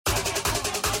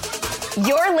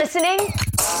You're listening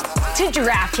to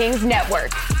DraftKings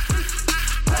Network.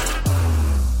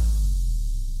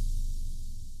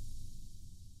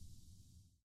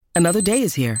 Another day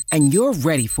is here, and you're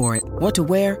ready for it. What to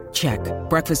wear? Check.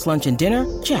 Breakfast, lunch, and dinner?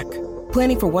 Check.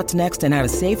 Planning for what's next and how to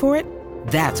save for it?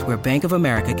 That's where Bank of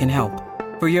America can help.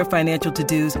 For your financial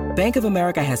to-dos, Bank of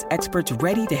America has experts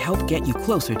ready to help get you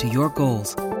closer to your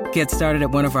goals. Get started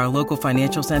at one of our local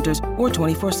financial centers or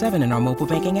 24/7 in our mobile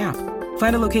banking app.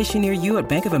 Find a location near you at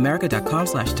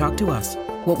bankofamerica.com/talktous.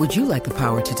 What would you like the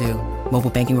power to do?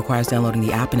 Mobile banking requires downloading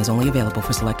the app and is only available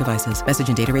for select devices. Message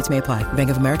and data rates may apply.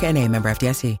 Bank of America NA, member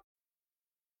FDIC.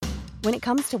 When it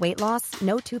comes to weight loss,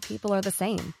 no two people are the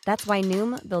same. That's why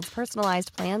Noom builds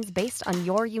personalized plans based on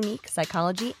your unique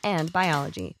psychology and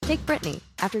biology. Take Brittany.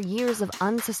 After years of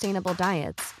unsustainable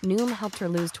diets, Noom helped her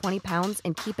lose 20 pounds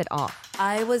and keep it off.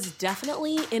 I was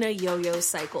definitely in a yo-yo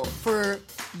cycle for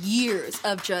years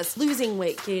of just losing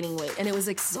weight, gaining weight, and it was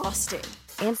exhausting.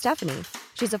 And Stephanie.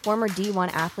 She's a former D1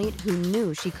 athlete who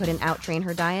knew she couldn't outtrain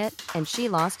her diet, and she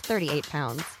lost 38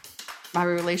 pounds. My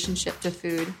relationship to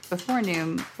food before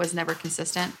Noom was never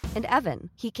consistent. And Evan,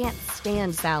 he can't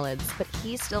stand salads, but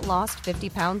he still lost 50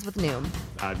 pounds with Noom.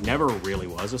 I never really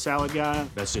was a salad guy.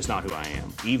 That's just not who I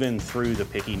am. Even through the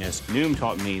pickiness, Noom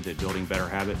taught me that building better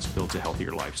habits builds a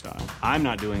healthier lifestyle. I'm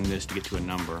not doing this to get to a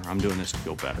number. I'm doing this to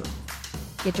feel better.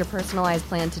 Get your personalized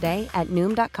plan today at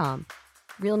Noom.com.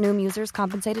 Real Noom users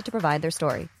compensated to provide their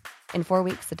story. In 4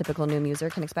 weeks, the typical Noom user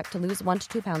can expect to lose 1 to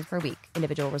 2 pounds per week.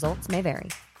 Individual results may vary.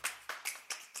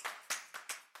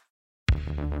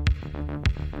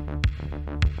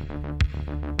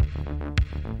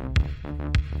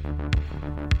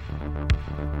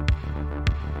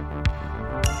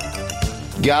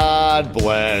 God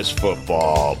bless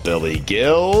football, Billy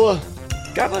Gill.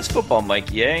 God bless football,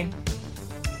 Mikey A.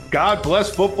 God bless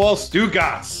football, Stu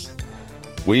Gatz.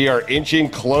 We are inching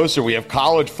closer. We have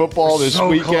college football this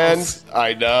weekend. Close.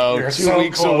 I know. You're 2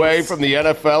 weeks close. away from the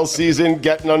NFL season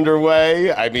getting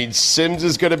underway. I mean, Sims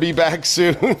is going to be back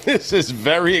soon. This is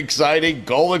very exciting.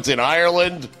 Golan's in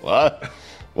Ireland. What,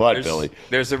 Billy?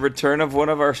 There's a return of one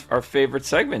of our favorite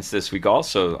segments this week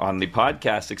also on the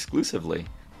podcast exclusively.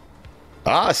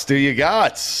 Stu, you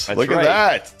got. Look right. at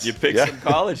that. You picked some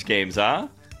college games, huh?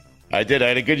 I did. I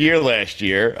had a good year last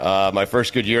year. My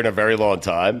first good year in a very long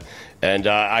time. And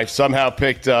I somehow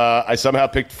picked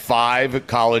 5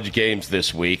 college games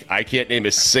this week. I can't name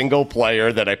a single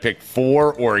player that I picked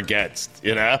for or against,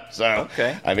 So,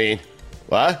 okay. I mean,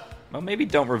 what? Well, maybe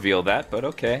don't reveal that, but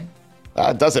okay.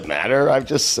 It doesn't matter. I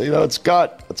just, it's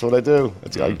gut. That's what I do.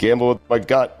 I gamble with my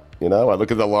gut. I look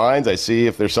at the lines. I see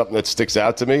if there's something that sticks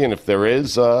out to me. And if there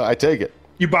is, I take it.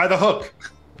 You buy the hook.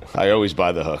 I always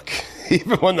buy the hook,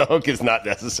 even when the hook is not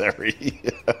necessary.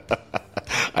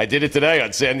 I did it today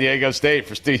on San Diego State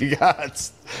for Stu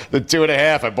Gatz. The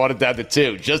 2.5, I bought it down to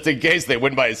 2, just in case they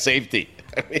win by a safety.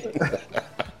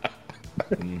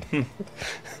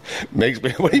 Makes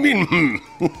me. What do you mean?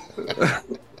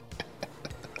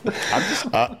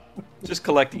 I'm just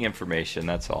collecting information.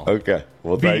 That's all. Okay.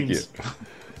 Well, thank you.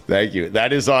 Thank you.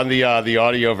 That is on the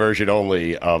audio version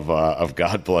only of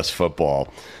God Bless Football.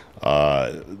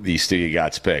 The Stu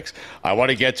Gatz picks. I want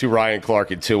to get to Ryan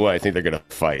Clark and Tua. I think they're going to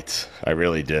fight. I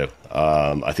really do.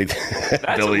 I think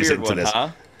Billy's into one, this. Huh?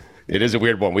 It is a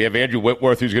weird one. We have Andrew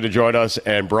Whitworth, who's going to join us,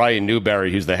 and Brian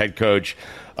Newberry, who's the head coach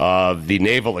of the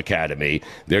Naval Academy.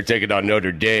 They're taking on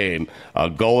Notre Dame.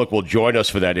 Golick will join us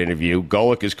for that interview.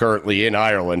 Golick is currently in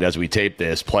Ireland as we tape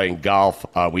this, playing golf.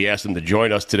 We asked him to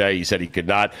join us today. He said he could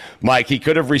not. Mike, he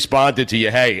could have responded to you,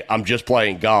 hey, I'm just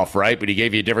playing golf, right? But he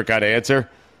gave you a different kind of answer?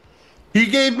 He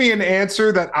gave me an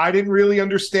answer that I didn't really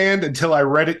understand until I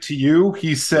read it to you.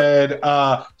 He said,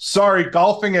 sorry,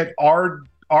 golfing at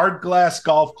Ardglass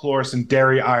Golf Course in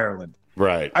Derry, Ireland.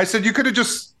 Right. I said, you could have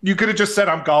just said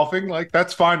I'm golfing. Like,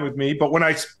 that's fine with me. But when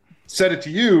I said it to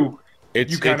you,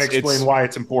 you kind of explain why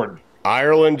it's important.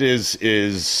 Ireland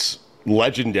is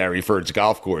legendary for its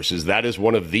golf courses. That is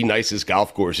one of the nicest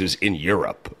golf courses in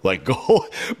Europe.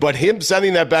 But him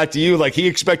sending that back to you, like he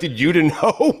expected you to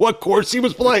know what course he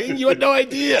was playing. You had no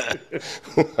idea.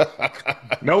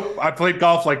 Nope. I played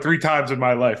golf like 3 times in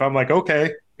my life. I'm like,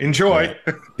 okay, enjoy.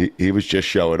 He was just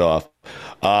showing off.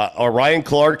 Are Ryan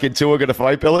Clark and Tua going to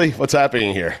fight, Billy? What's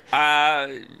happening here?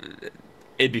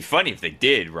 It'd be funny if they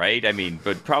did, right? I mean,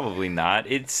 but probably not.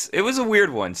 It was a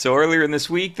weird one. So earlier in this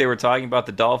week, they were talking about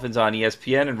the Dolphins on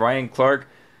ESPN, and Ryan Clark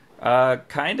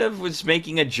kind of was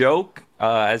making a joke,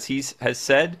 as he has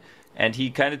said, and he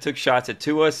kind of took shots at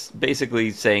Tua, basically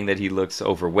saying that he looks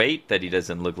overweight, that he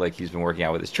doesn't look like he's been working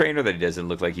out with his trainer, that he doesn't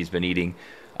look like he's been eating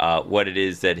what it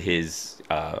is that his,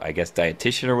 I guess,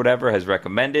 dietitian or whatever has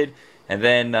recommended. And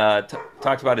then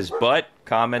talked about his butt,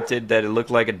 commented that it looked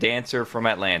like a dancer from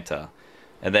Atlanta.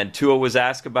 And then Tua was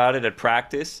asked about it at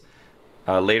practice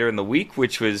later in the week,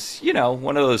 which was,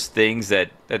 one of those things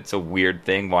that's a weird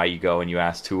thing, why you go and you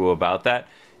ask Tua about that.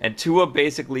 And Tua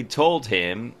basically told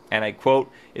him, and I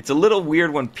quote, "It's a little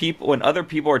weird when other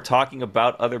people are talking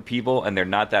about other people and they're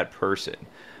not that person.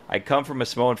 I come from a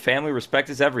Samoan family. Respect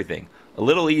is everything. A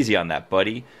little easy on that,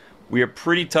 buddy. We are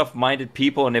pretty tough-minded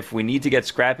people, and if we need to get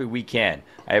scrappy, we can.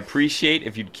 I appreciate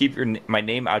if you'd keep my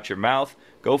name out your mouth.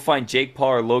 Go find Jake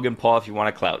Paul or Logan Paul if you want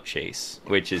a clout chase,"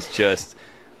 which is just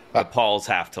the Pauls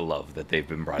have to love that they've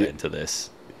been brought into this.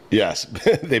 Yes,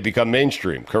 they become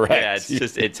mainstream, correct. Yeah,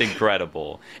 it's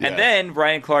incredible. Yeah. And then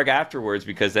Ryan Clark afterwards,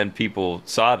 because then people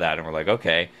saw that and were like,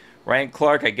 okay, Ryan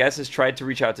Clark, I guess, has tried to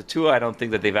reach out to Tua. I don't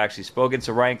think that they've actually spoken.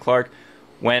 So Ryan Clark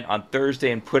went on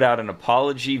Thursday and put out an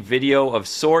apology video of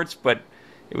sorts, but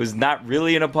it was not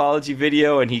really an apology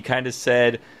video. And he kind of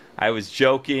said, I was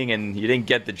joking and you didn't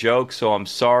get the joke, so I'm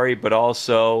sorry. But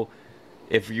also,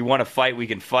 if you want to fight, we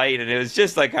can fight. And it was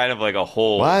just like kind of like a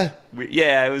whole... What?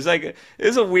 Yeah, it was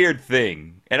a weird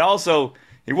thing. And also,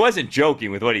 he wasn't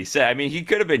joking with what he said. I mean, he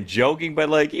could have been joking, but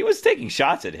like he was taking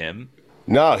shots at him.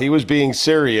 No, he was being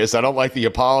serious. I don't like the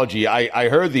apology. I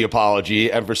heard the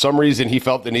apology, and for some reason he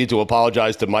felt the need to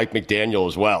apologize to Mike McDaniel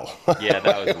as well. Yeah,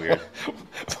 that was weird.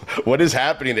 What is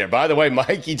happening there? By the way,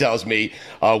 Mikey tells me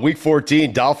Week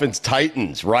 14,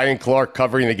 Dolphins-Titans. Ryan Clark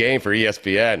covering the game for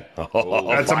ESPN. Oh,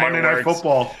 that's a Monday Night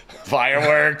Football.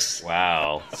 Fireworks.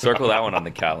 Wow. Circle that one on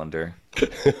the calendar.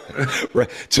 Right.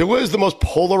 Tua is the most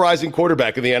polarizing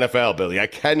quarterback in the NFL, Billy. I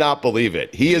cannot believe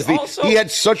it. He had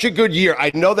such a good year.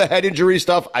 I know the head injury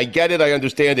stuff. I get it. I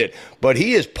understand it. But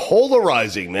he is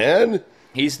polarizing, man.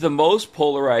 He's the most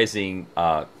polarizing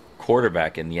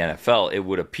quarterback in the NFL, it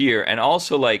would appear. And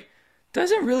also,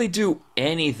 doesn't really do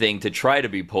anything to try to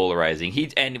be polarizing.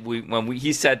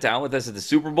 He sat down with us at the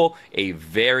Super Bowl, a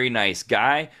very nice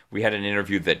guy. We had an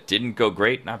interview that didn't go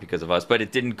great, not because of us, but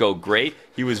it didn't go great.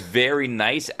 He was very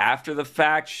nice after the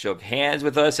fact, shook hands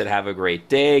with us, said have a great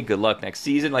day, good luck next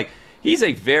season. He's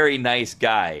a very nice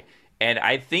guy. And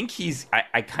I think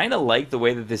I kind of like the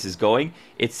way that this is going.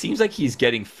 It seems like he's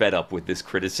getting fed up with this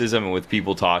criticism and with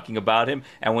people talking about him.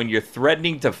 And when you're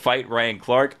threatening to fight Ryan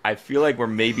Clark, I feel like we're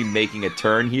maybe making a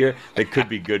turn here that could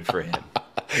be good for him.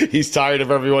 He's tired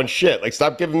of everyone's shit.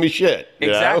 Stop giving me shit.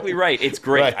 Exactly right. It's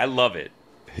great. Right. I love it.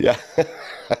 Yeah.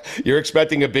 You're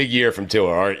expecting a big year from Tua,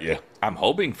 aren't you? I'm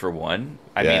hoping for one.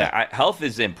 I mean, health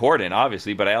is important,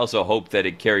 obviously, but I also hope that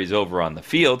it carries over on the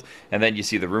field. And then you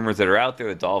see the rumors that are out there.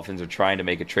 The Dolphins are trying to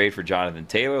make a trade for Jonathan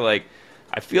Taylor.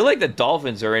 I feel like the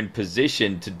Dolphins are in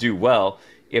position to do well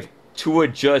if Tua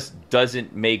just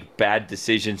doesn't make bad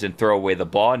decisions and throw away the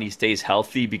ball, and he stays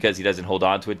healthy because he doesn't hold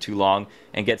on to it too long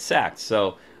and get sacked.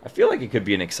 So I feel like it could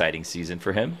be an exciting season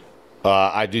for him.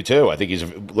 I do too. I think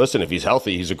if he's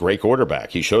healthy, he's a great quarterback.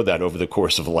 He showed that over the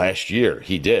course of last year.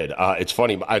 He did. It's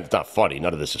funny. It's not funny.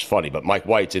 None of this is funny, but Mike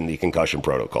White's in the concussion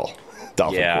protocol.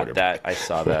 Dolphin quarterback. I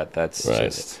saw that. That's right.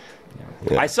 Just.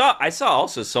 Yeah. I saw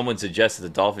also someone suggested the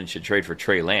Dolphins should trade for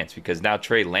Trey Lance because now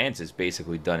Trey Lance is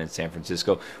basically done in San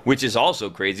Francisco, which is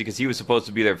also crazy because he was supposed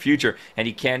to be their future and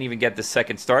he can't even get the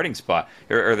second starting spot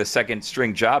or the second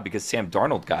string job because Sam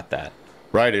Darnold got that.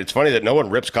 Right. It's funny that no one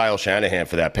rips Kyle Shanahan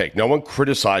for that pick. No one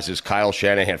criticizes Kyle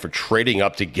Shanahan for trading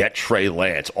up to get Trey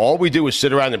Lance. All we do is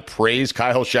sit around and praise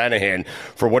Kyle Shanahan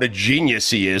for what a genius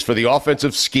he is, for the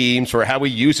offensive schemes, for how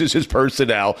he uses his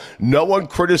personnel. No one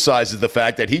criticizes the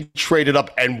fact that he traded up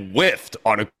and whiffed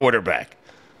on a quarterback.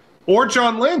 Or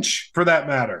John Lynch, for that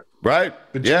matter. Right.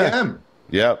 The GM.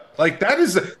 Yeah. That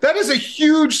is a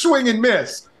huge swing and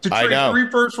miss to trade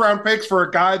 3 first-round picks for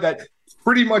a guy that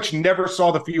pretty much never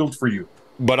saw the field for you.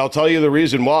 But I'll tell you the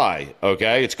reason why,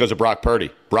 okay? It's because of Brock Purdy.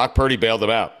 Brock Purdy bailed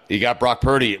him out. He got Brock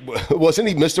Purdy. Wasn't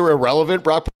he Mr. Irrelevant,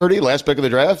 Brock Purdy, last pick of the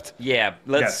draft? Yeah,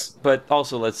 but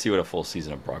also let's see what a full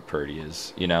season of Brock Purdy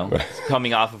is, Right.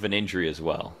 Coming off of an injury as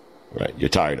well. Right. You're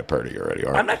tired of Purdy already,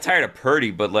 aren't you? I'm not tired of Purdy,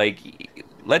 but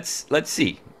let's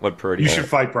see what Purdy is. You should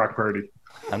fight Brock Purdy.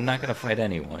 I'm not going to fight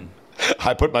anyone.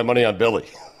 I put my money on Billy.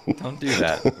 Don't do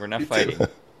that. We're not fighting.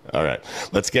 All right.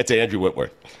 Let's get to Andrew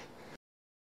Whitworth.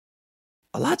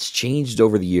 A lot's changed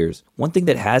over the years. One thing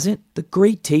that hasn't, the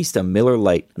great taste of Miller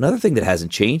Lite. Another thing that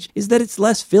hasn't changed is that it's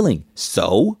less filling.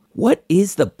 So, what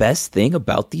is the best thing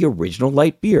about the original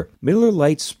light beer? Miller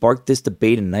Lite sparked this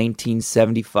debate in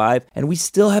 1975, and we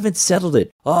still haven't settled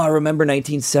it. Oh, I remember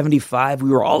 1975, we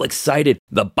were all excited.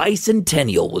 The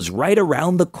bicentennial was right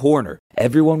around the corner.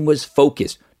 Everyone was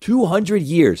focused. 200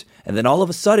 years. And then all of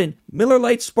a sudden, Miller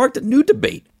Lite sparked a new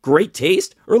debate. Great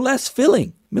taste or less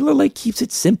filling? Miller Lite keeps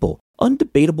it simple.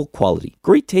 Undebatable quality.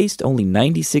 Great taste, only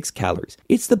 96 calories.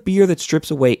 It's the beer that strips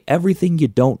away everything you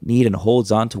don't need and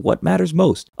holds on to what matters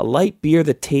most. A light beer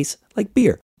that tastes like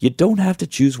beer. You don't have to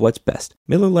choose what's best.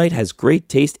 Miller Lite has great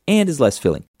taste and is less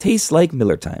filling. Tastes like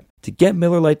Miller time. To get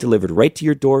Miller Lite delivered right to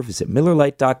your door, visit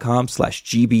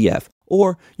MillerLite.com/GBF.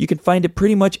 Or you can find it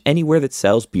pretty much anywhere that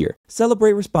sells beer.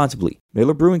 Celebrate responsibly.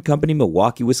 Miller Brewing Company,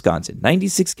 Milwaukee, Wisconsin.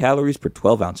 96 calories per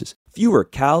 12 ounces. Fewer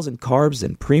calories and carbs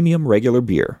than premium regular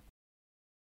beer.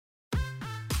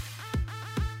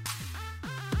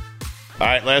 All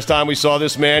right, last time we saw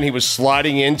this man, he was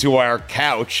sliding into our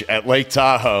couch at Lake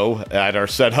Tahoe at our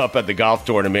setup at the golf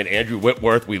tournament. Andrew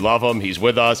Whitworth, we love him. He's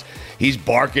with us. He's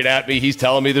barking at me. He's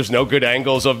telling me there's no good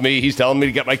angles of me. He's telling me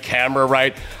to get my camera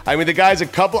right. I mean, the guy's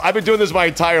I've been doing this my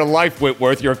entire life,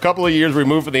 Whitworth. You're a couple of years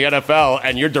removed from the NFL,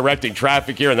 and you're directing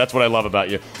traffic here, and that's what I love about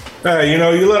you. Hey,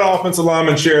 you let offensive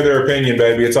linemen share their opinion,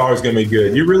 baby. It's always going to be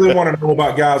good. You really want to know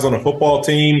about guys on a football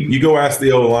team, you go ask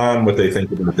the O-line what they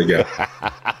think about the guy.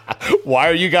 Why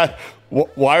are you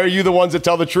the ones that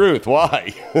tell the truth?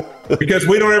 Why? Because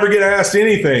we don't ever get asked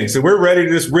anything. So we're ready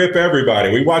to just rip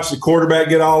everybody. We watch the quarterback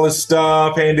get all his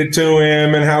stuff handed to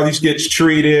him and how he gets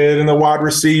treated, and the wide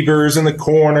receivers and the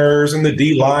corners and the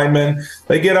D linemen.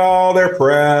 They get all their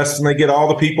press and they get all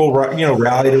the people,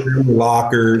 rallied around the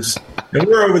lockers. And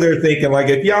we're over there thinking, like,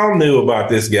 if y'all knew about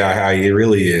this guy, how he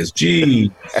really is,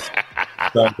 gee.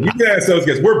 So you can ask those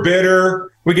guys. We're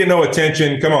bitter. We get no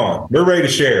attention. Come on. We're ready to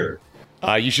share.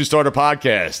 You should start a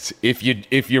podcast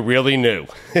if you really knew.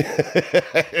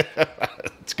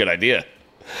 It's a good idea.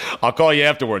 I'll call you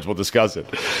afterwards. We'll discuss it.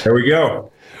 There we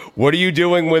go. What are you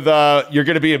doing with you're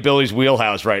going to be in Billy's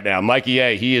wheelhouse right now. Mikey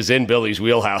A, he is in Billy's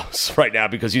wheelhouse right now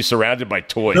because he's surrounded by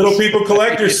toys. Little People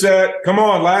Collector Set. Come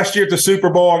on. Last year at the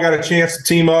Super Bowl, I got a chance to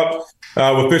team up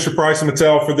with Fisher-Price and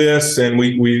Mattel for this, and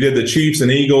we did the Chiefs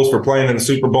and Eagles for playing in the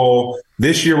Super Bowl.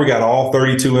 This year, we got all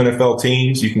 32 NFL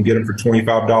teams. You can get them for $25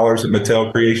 at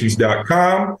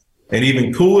MattelCreations.com. And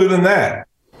even cooler than that,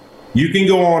 you can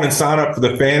go on and sign up for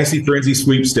the Fantasy Frenzy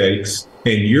Sweepstakes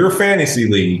in your fantasy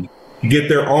league. You get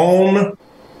their own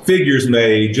figures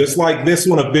made, just like this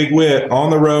one of Big Wit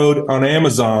on the road on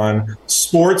Amazon.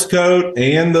 Sports coat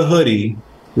and the hoodie.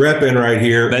 Repping right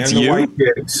here. That's and the you? white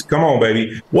kicks. Come on,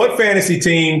 baby. What fantasy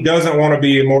team doesn't want to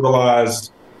be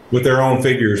immortalized with their own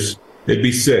figures? It'd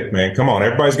be sick, man. Come on.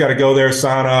 Everybody's got to go there,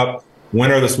 sign up.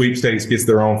 Winner of the sweepstakes gets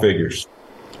their own figures.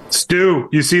 Stu,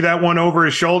 you see that one over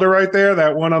his shoulder right there?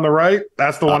 That one on the right?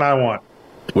 That's the one I want.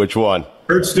 Which one?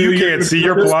 Stu, You can't see.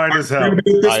 You're blind as hell.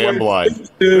 I am blind.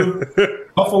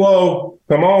 Buffalo.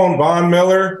 Come on, Von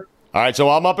Miller. All right, so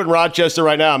I'm up in Rochester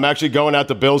right now. I'm actually going out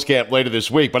to Bills camp later this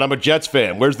week, but I'm a Jets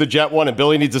fan. Where's the Jet one? And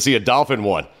Billy needs to see a Dolphin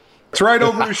one. It's right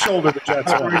over his shoulder, the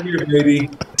Jets one. Right here, baby.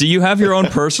 Do you have your own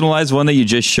personalized one that you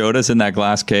just showed us in that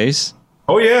glass case?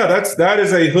 Oh, yeah. That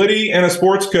is a hoodie and a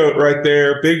sports coat right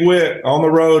there. Big Wit on the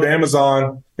road,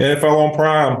 Amazon, NFL on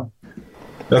Prime.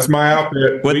 That's my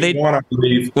outfit.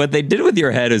 What they did with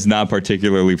your head is not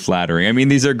particularly flattering. I mean,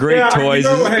 these are great toys.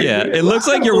 It looks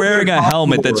like you're wearing a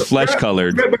helmet that's flesh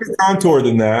colored. A bit better contour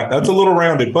than that. That's a little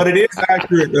rounded, but it is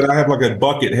accurate that I have like a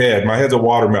bucket head. My head's a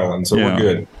watermelon, so we're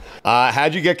good.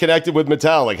 How'd you get connected with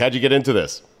Mattel? Like, how'd you get into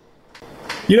this?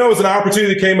 It was an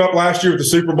opportunity that came up last year with the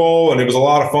Super Bowl, and it was a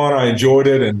lot of fun. I enjoyed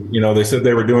it, and they said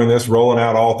they were doing this, rolling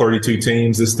out all 32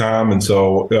 teams this time, and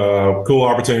so cool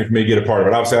opportunity for me to get a part of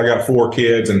it. Obviously, I got 4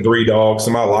 kids and 3 dogs,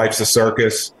 so my life's a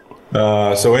circus.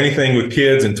 So anything with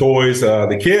kids and toys,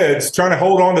 the kids trying to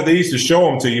hold on to these to show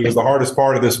them to you was the hardest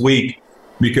part of this week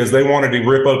because they wanted to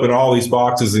rip open all these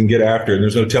boxes and get after it. And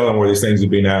there's no telling where these things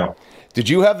would be now. Did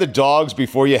you have the dogs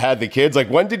before you had the kids? Like,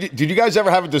 when did you guys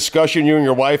ever have a discussion, you and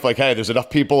your wife, like, hey, there's enough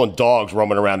people and dogs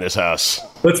roaming around this house?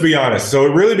 Let's be honest. So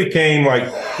it really became like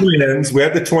twins. We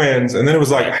had the twins, and then it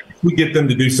was like, we get them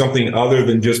to do something other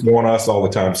than just want us all the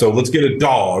time. So let's get a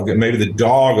dog, and maybe the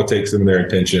dog will take some of their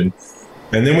attention.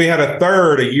 And then we had a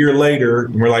third a year later,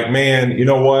 and we're like, man, you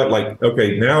know what? Like,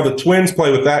 okay, now the twins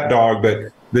play with that dog,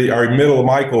 but our middle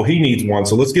Michael, he needs one.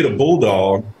 So let's get a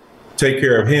bulldog. Take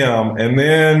care of him. And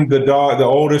then the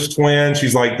oldest twin,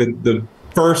 she's like the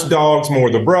first dog's more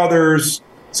the brothers.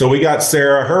 So we got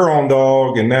Sarah, her own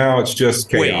dog, and now it's just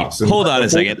chaos. Wait, hold on a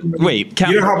second. Wait,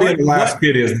 you know how big the last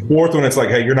kid is. The fourth one, it's like,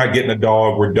 hey, you're not getting a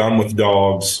dog. We're done with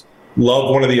dogs. Love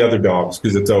one of the other dogs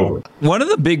because it's over. One of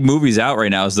the big movies out right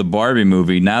now is the Barbie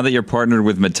movie. Now that you're partnered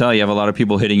with Mattel, you have a lot of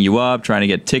people hitting you up, trying to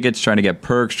get tickets, trying to get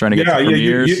perks, trying to get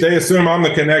premieres. They assume I'm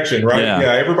the connection, right?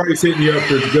 Yeah, everybody's hitting you up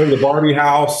to go to the Barbie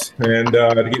house and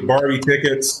to get Barbie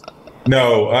tickets.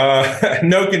 No,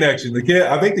 no connection.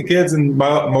 I think the kids and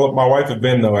my wife have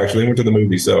been, though, actually. They went to the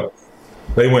movie, so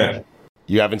they went.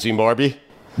 You haven't seen Barbie?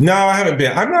 No, I haven't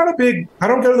been. I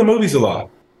don't go to the movies a lot.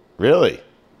 Really?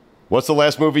 What's the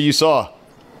last movie you saw?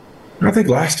 I think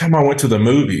last time I went to the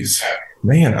movies,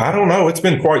 man, I don't know. It's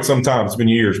been quite some time. It's been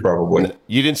years, probably.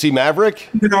 You didn't see Maverick?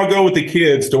 Then I'll go with the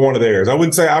kids to one of theirs. I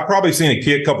wouldn't say I've probably seen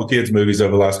a couple kids movies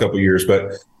over the last couple of years,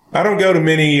 but I don't go to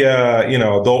many,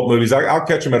 adult movies. I'll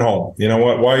catch them at home. You know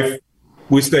what, wife?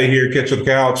 We stay here, catch the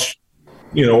couch,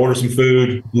 order some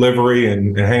food, delivery,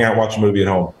 and hang out, watch a movie at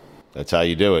home. That's how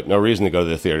you do it. No reason to go to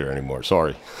the theater anymore.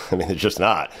 Sorry. I mean, it's just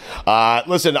not.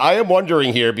 Listen, I am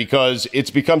wondering here because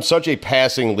it's become such a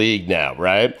passing league now,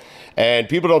 right? And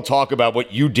people don't talk about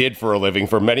what you did for a living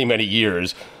for many, many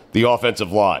years, the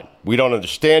offensive line. We don't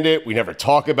understand it. We never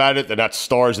talk about it. They're not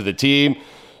stars of the team.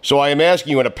 So I am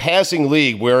asking you, in a passing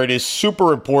league where it is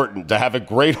super important to have a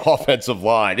great offensive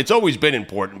line, it's always been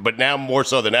important, but now more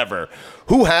so than ever,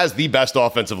 who has the best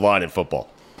offensive line in football?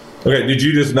 Okay, did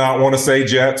you just not want to say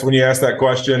Jets when you asked that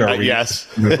question? Or yes.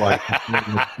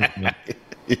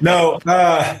 No.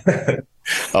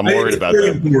 I'm worried about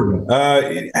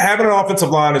that. Having an offensive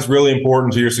line is really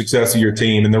important to your success of your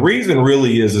team. And the reason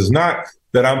really is not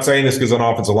that I'm saying this because I'm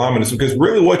an offensive lineman. It's because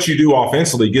really what you do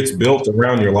offensively gets built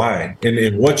around your line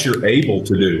and what you're able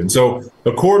to do. And so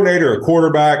a coordinator, a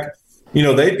quarterback,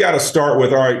 they've got to start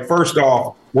with, all right, first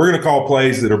off, we're going to call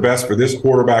plays that are best for this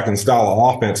quarterback and style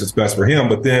of offense that's best for him.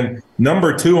 But then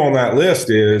number 2 on that list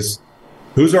is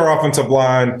who's our offensive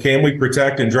line? Can we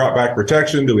protect and drop back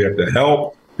protection? Do we have to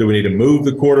help? Do we need to move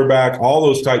the quarterback? All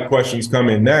those type questions come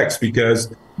in next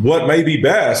because what may be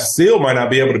best still might not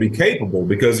be able to be capable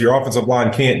because your offensive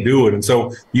line can't do it. And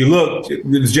so you look,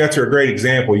 the Jets are a great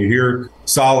example. You hear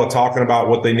Saleh talking about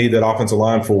what they need that offensive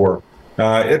line for.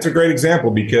 It's a great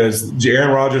example because Aaron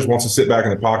Rodgers wants to sit back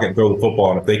in the pocket and throw the football.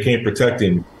 And if they can't protect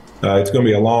him, it's going to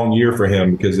be a long year for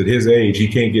him because at his age, he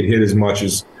can't get hit as much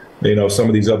as, some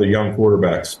of these other young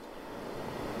quarterbacks.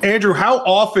 Andrew, how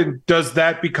often does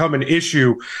that become an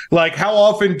issue? Like, how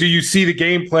often do you see the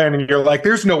game plan and you're like,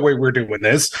 there's no way we're doing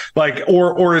this? Like,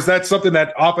 or is that something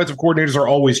that offensive coordinators are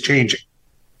always changing?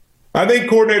 I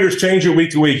think coordinators change it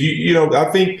week to week.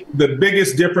 I think the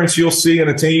biggest difference you'll see in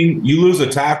a team, you lose a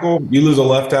tackle, you lose a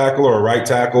left tackle or a right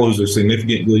tackle who's a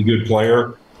significantly good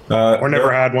player. Or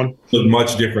never had one. Look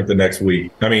much different the next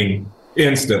week. I mean,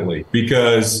 instantly,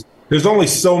 because there's only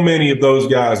so many of those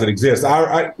guys that exist.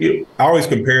 I always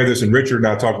compare this, and Richard and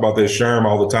I talk about this, Sherm,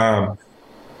 all the time.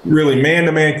 Really,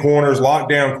 man-to-man corners,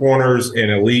 lockdown corners,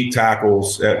 and elite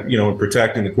tackles,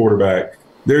 protecting the quarterback.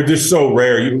 They're just so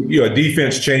rare. A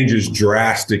defense changes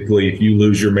drastically if you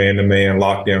lose your man-to-man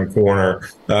lockdown corner.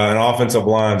 An offensive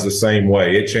line's the same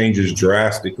way. It changes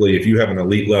drastically if you have an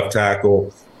elite left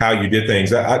tackle, how you did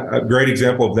things. A great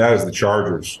example of that is the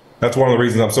Chargers. That's one of the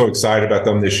reasons I'm so excited about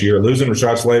them this year. Losing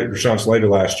Rashawn Slater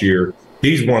last year,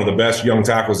 he's one of the best young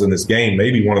tackles in this game,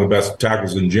 maybe one of the best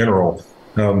tackles in general.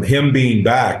 Him being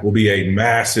back will be a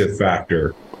massive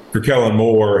factor for Kellen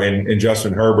Moore and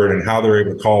Justin Herbert and how they're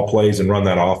able to call plays and run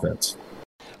that offense.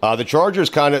 The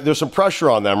Chargers there's some pressure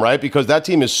on them, right? Because that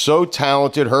team is so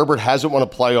talented. Herbert hasn't won a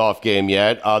playoff game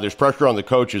yet. There's pressure on the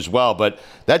coach as well, but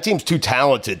that team's too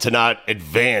talented to not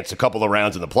advance a couple of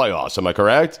rounds in the playoffs. Am I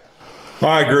correct?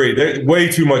 I agree. There's way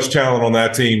too much talent on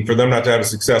that team for them not to have a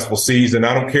successful season.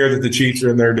 I don't care that the Chiefs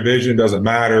are in their division. It doesn't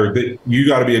matter. You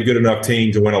got to be a good enough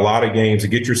team to win a lot of games, to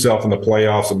get yourself in the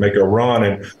playoffs and make a run.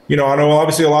 And, I know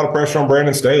obviously a lot of pressure on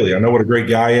Brandon Staley. I know what a great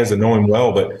guy is and know him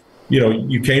well, but,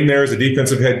 you came there as a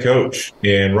defensive head coach.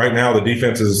 And right now the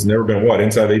defense has never been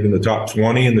inside even the top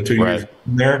 20 in the 2 years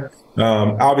there.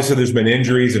 Obviously there's been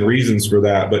injuries and reasons for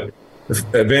that, but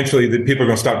eventually the people are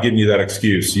going to stop giving you that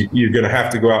excuse. You're going to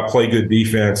have to go out and play good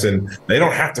defense, and they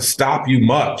don't have to stop you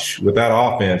much with that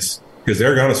offense because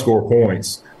they're going to score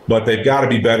points, but they've got to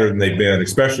be better than they've been,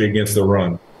 especially against the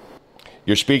run.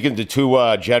 You're speaking to two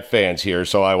Jet fans here,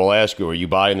 so I will ask you, are you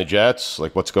buying the Jets?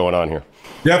 Like, what's going on here?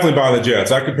 Definitely buying the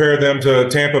Jets. I compared them to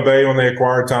Tampa Bay when they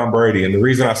acquired Tom Brady, and the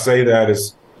reason I say that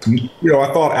is,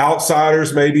 I thought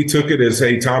outsiders maybe took it as,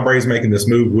 hey, Tom Brady's making this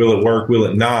move. Will it work? Will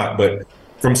it not? But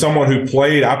from someone who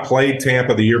I played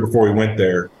Tampa the year before we went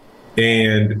there,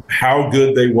 and how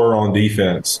good they were on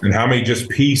defense and how many just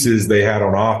pieces they had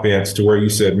on offense to where you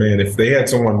said, man, if they had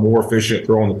someone more efficient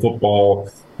throwing the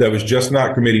football that was just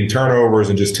not committing turnovers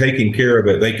and just taking care of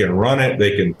it, they can run it,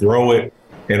 they can throw it,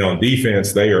 and on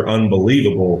defense, they are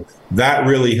unbelievable. That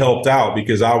really helped out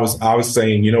because I was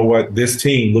saying, you know what, this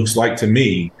team looks like to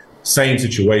me, same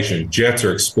situation. Jets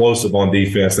are explosive on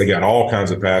defense. They got all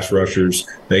kinds of pass rushers.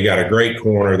 They got a great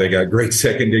corner. They got great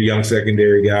young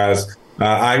secondary guys.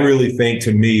 I really think,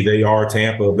 to me, they are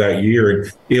Tampa of that year.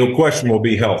 And the question will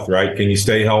be health, right? Can you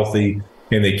stay healthy?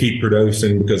 Can they keep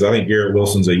producing? Because I think Garrett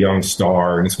Wilson's a young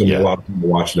star, and it's going to be a lot of fun to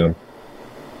watch them.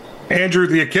 Andrew,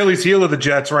 the Achilles heel of the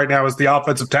Jets right now is the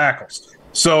offensive tackles.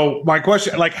 So my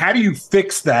question, like, how do you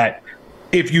fix that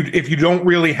if you don't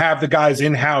really have the guys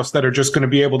in-house that are just going to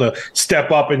be able to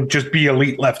step up and just be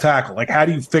elite left tackle? Like, how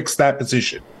do you fix that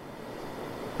position?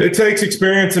 It takes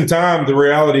experience and time. The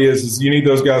reality is you need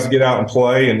those guys to get out and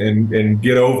play and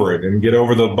get over it and get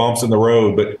over the bumps in the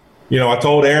road. But, I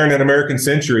told Aaron at American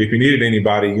Century, if you needed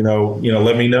anybody,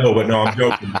 let me know. But no, I'm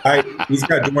joking. He's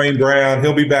got Dwayne Brown.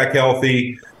 He'll be back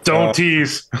healthy. Don't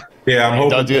tease. Yeah, I'm hoping.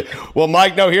 Don't do it. Well,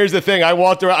 Mike, no, here's the thing.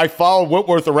 I followed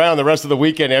Whitworth around the rest of the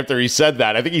weekend after he said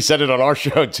that. I think he said it on our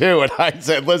show, too. And I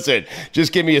said, listen,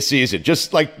 just give me a season.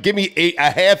 Just, give me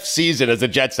a half season as a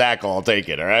Jets tackle. I'll take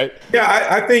it, all right? Yeah,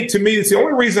 I think, to me, it's the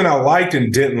only reason I liked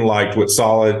and didn't like what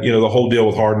Solid, the whole deal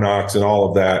with Hard Knocks and all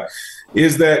of that,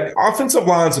 is that offensive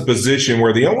line's a position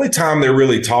where the only time they're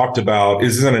really talked about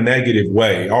is in a negative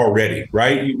way already,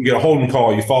 right? You get a holding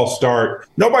call, you false start.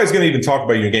 Nobody's going to even talk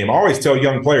about your game. I always tell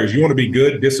young players, you want to be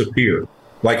good, disappear.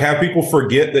 Like, have people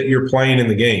forget that you're playing in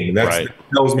the game. And that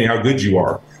tells me how good you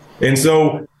are. And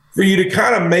so for you to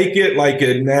kind of make it like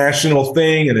a national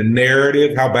thing and a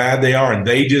narrative, how bad they are, and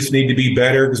they just need to be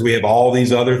better because we have all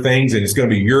these other things and it's going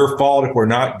to be your fault if we're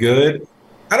not good.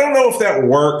 I don't know if that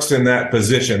works in that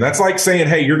position. That's like saying,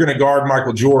 hey, you're going to guard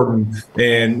Michael Jordan,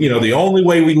 and, the only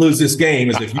way we lose this game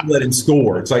is if you let him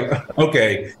score. It's like,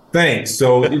 okay, thanks.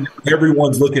 So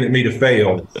everyone's looking at me to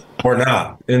fail or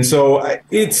not. And so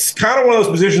it's kind of one of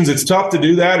those positions. It's tough to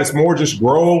do that. It's more just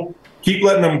grow, keep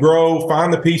letting them grow,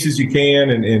 find the pieces you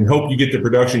can, and hope you get the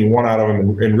production you want out of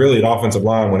them. And really at offensive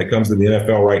line when it comes to the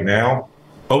NFL right now,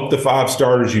 hope the 5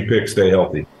 starters you pick stay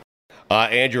healthy.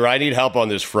 Andrew, I need help on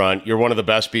this front. You're one of the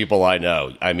best people I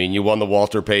know. I mean, you won the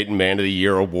Walter Payton Man of the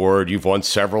Year award. You've won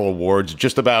several awards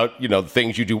just about, the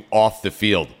things you do off the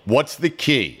field. What's the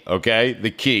key, okay?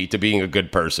 The key to being a good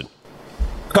person?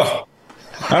 Oh,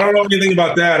 I don't know anything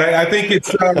about that. I think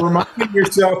it's reminding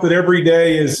yourself that every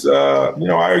day is,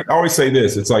 I always say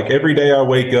this. It's like every day I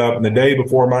wake up, and the day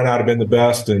before might not have been the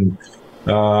best, and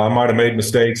I might have made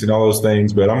mistakes and all those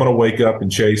things, but I'm going to wake up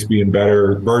and chase being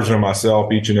better version of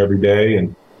myself each and every day.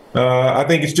 And I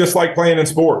think it's just like playing in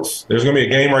sports. There's going to be a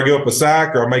game where I give up a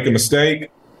sack or I make a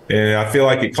mistake, and I feel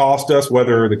like it cost us,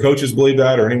 whether the coaches believe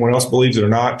that or anyone else believes it or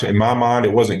not. In my mind,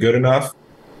 it wasn't good enough.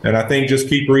 And I think just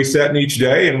keep resetting each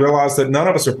day and realize that none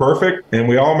of us are perfect and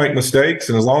we all make mistakes.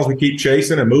 And as long as we keep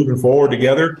chasing and moving forward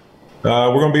together,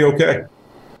 we're going to be okay.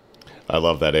 I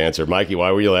love that answer. Mikey,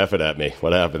 why were you laughing at me?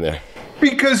 What happened there?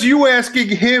 Because you asking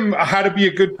him how to be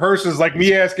a good person is like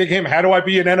me asking him, how do I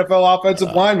be an NFL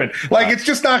offensive lineman? Like, it's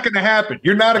just not going to happen.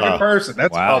 You're not a good person.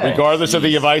 That's regardless of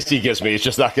the advice he gives me, it's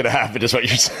just not going to happen, is what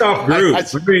you're saying. Tough group. I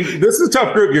mean, this is a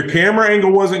tough group. Your camera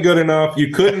angle wasn't good enough.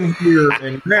 You couldn't hear,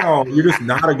 and now you're just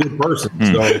not a good person.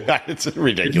 So it's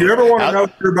ridiculous. If you ever want to know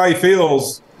how everybody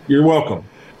feels, you're welcome.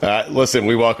 Listen,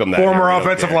 we welcome that. Former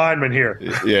offensive lineman here.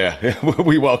 Yeah,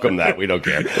 we welcome that. We don't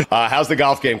care. How's the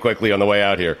golf game quickly on the way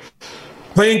out here?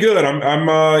 Playing good. I'm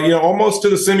almost to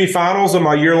the semifinals of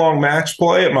my year-long match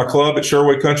play at my club at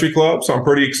Sherwood Country Club, so I'm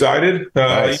pretty excited.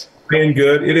 Nice. Playing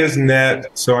good. It is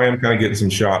net, so I am kind of getting some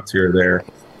shots here or there.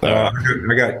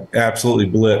 I got absolutely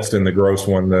blitzed in the gross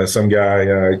one. Some guy,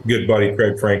 good buddy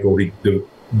Craig Frankel, he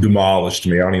demolished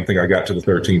me. I don't even think I got to the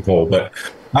 13th hole, but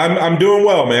I'm doing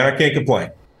well, man. I can't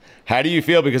complain. How do you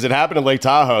feel? Because it happened in Lake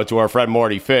Tahoe to our friend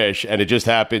Marty Fish, and it just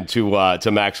happened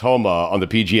to Max Homa on the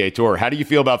PGA Tour. How do you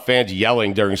feel about fans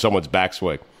yelling during someone's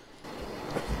backswing?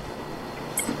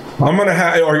 I'm going to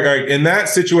have, in that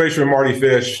situation with Marty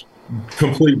Fish,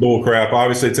 complete bullcrap.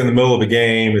 Obviously, it's in the middle of a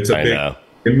game. It's in the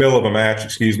middle of a match,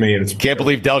 excuse me. And can't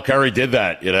believe Del Curry did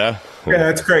that, Yeah,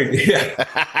 that's crazy. Yeah.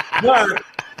 But,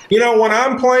 when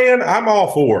I'm playing, I'm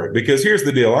all for it because here's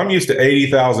the deal. I'm used to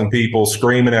 80,000 people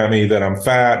screaming at me that I'm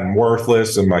fat and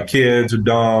worthless and my kids are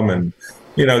dumb and,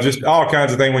 just all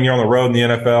kinds of things when you're on the road in the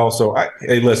NFL. So,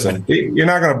 hey, listen, you're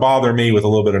not going to bother me with a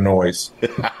little bit of noise.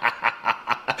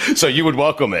 So you would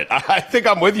welcome it. I think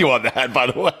I'm with you on that, by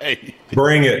the way.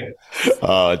 Bring it.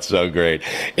 Oh, it's so great.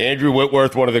 Andrew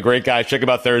Whitworth, one of the great guys. Check him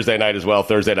out Thursday night as well,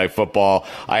 Thursday Night Football.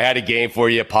 I had a game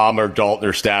for you, Palmer, Dalton,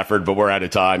 or Stafford, but we're out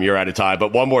of time. You're out of time.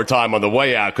 But one more time on the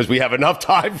way out, because we have enough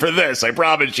time for this, I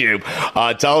promise you.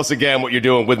 Tell us again what you're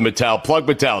doing with Mattel. Plug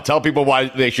Mattel. Tell people why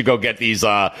they should go get these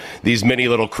mini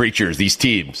little creatures, these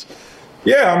teams.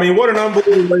 Yeah, I mean, what an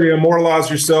unbelievable way to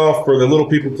immortalize yourself for the Little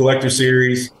People Collector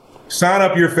Series. Sign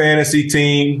up your fantasy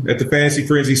team at the Fantasy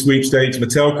Frenzy Sweepstakes,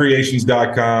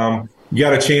 MattelCreations.com. You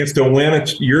got a chance to win.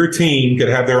 Your team could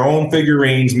have their own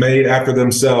figurines made after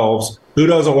themselves. Who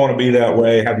doesn't want to be that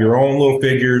way? Have your own little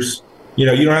figures. You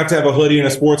don't have to have a hoodie and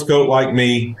a sports coat like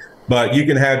me, but you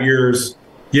can have yours.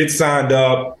 Get signed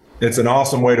up. It's an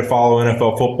awesome way to follow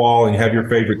NFL football and have your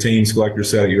favorite teams collector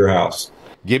set at your house.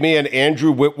 Give me an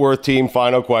Andrew Whitworth team,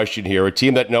 final question here, a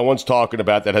team that no one's talking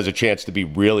about that has a chance to be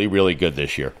really, really good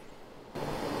this year.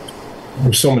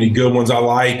 There's so many good ones I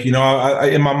like. In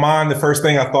my mind, the first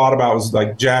thing I thought about was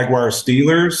like Jaguars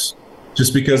Steelers,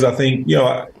 just because I think,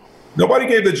 nobody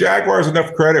gave the Jaguars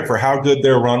enough credit for how good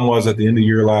their run was at the end of the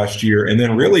year last year. And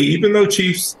then really, even though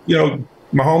Chiefs,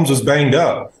 Mahomes was banged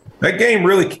up, that game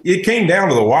it came down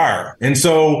to the wire. And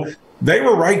so they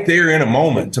were right there in a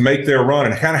moment to make their run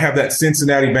and kind of have that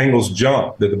Cincinnati Bengals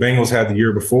jump that the Bengals had the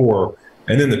year before.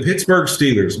 And then the Pittsburgh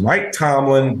Steelers, Mike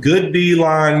Tomlin, good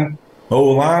D-line.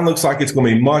 O-line looks like it's going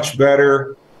to be much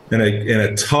better, and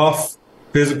a tough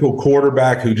physical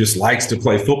quarterback who just likes to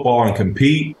play football and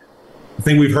compete. I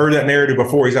think we've heard that narrative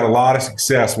before. He's had a lot of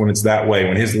success when it's that way.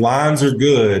 When his lines are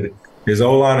good, his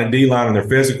O-line and D-line, and they're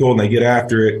physical and they get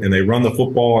after it and they run the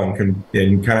football and kind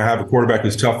of have a quarterback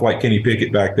who's tough like Kenny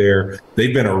Pickett back there.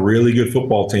 They've been a really good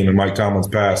football team in Mike Tomlin's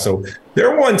past. So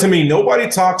they're one to me nobody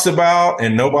talks about,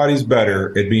 and nobody's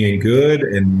better at being good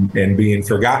and being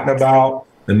forgotten about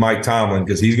than Mike Tomlin,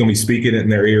 because he's going to be speaking it in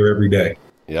their ear every day.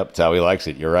 Yep, that's how he likes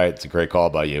it. You're right. It's a great call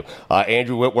by you.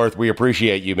 Andrew Whitworth, we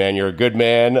appreciate you, man. You're a good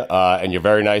man, and you're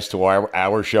very nice to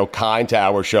our show, kind to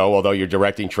our show, although you're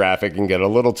directing traffic and get a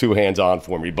little too hands-on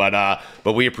for me. But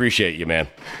we appreciate you, man.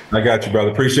 I got you, brother.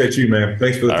 Appreciate you, man.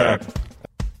 Thanks for the time. Right.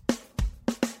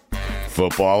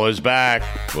 Football is back.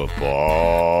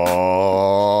 Football.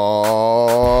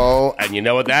 And you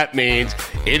know what that means.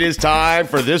 It is time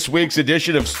for this week's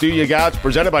edition of Stu Ya Gots,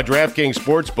 presented by DraftKings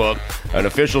Sportsbook, an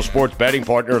official sports betting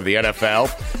partner of the NFL.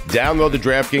 Download the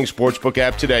DraftKings Sportsbook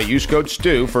app today. Use code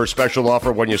STU for a special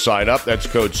offer when you sign up. That's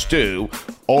code STU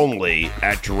only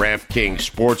at DraftKings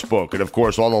Sportsbook. And, of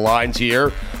course, all the lines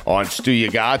here on Stu Ya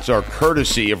Gots are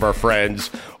courtesy of our friends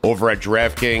over at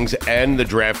DraftKings and the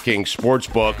DraftKings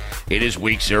Sportsbook. It is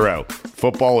week 0.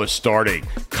 Football is starting,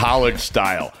 college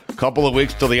style. A couple of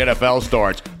weeks till the NFL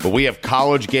starts, but we have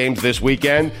college games this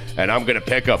weekend, and I'm going to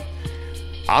pick them.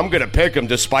 I'm going to pick them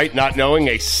despite not knowing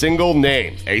a single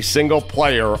name, a single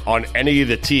player on any of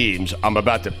the teams I'm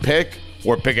about to pick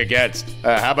or pick against.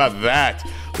 How about that?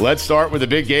 Let's start with the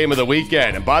big game of the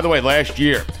weekend. And by the way, last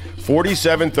year,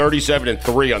 47, 37, and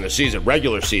 3 on the season,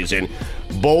 regular season,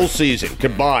 bowl season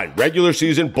combined, regular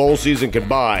season, bowl season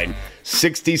combined,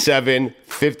 67,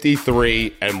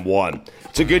 53, and 1.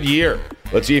 It's a good year.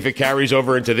 Let's see if it carries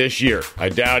over into this year. I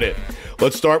doubt it.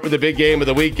 Let's start with the big game of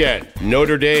the weekend.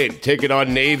 Notre Dame taking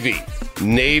on Navy.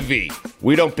 Navy.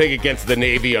 We don't pick against the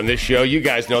Navy on this show. You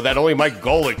guys know that. Only Mike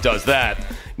Golick does that.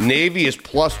 Navy is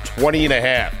plus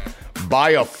 20.5.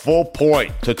 By a full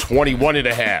point to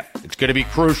 21.5. It's going to be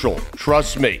crucial.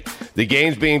 Trust me. The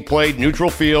game's being played neutral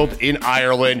field in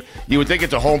Ireland. You would think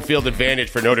it's a home field advantage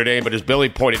for Notre Dame, but as Billy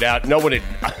pointed out, nobody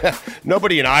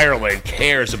in Ireland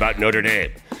cares about Notre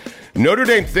Dame. Notre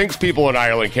Dame thinks people in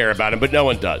Ireland care about him, but no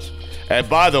one does. And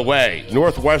by the way,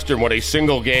 Northwestern won a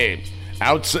single game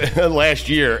last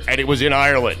year, and it was in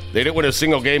Ireland. They didn't win a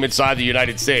single game inside the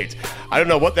United States. I don't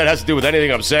know what that has to do with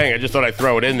anything I'm saying. I just thought I'd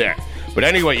throw it in there. But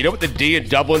anyway, you know what the D in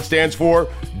Dublin stands for?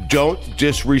 Don't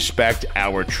disrespect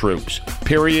our troops.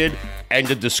 Period.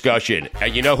 End of discussion.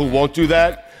 And you know who won't do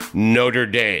that? Notre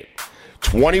Dame.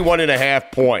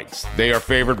 21.5 points. They are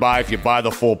favored by, if you buy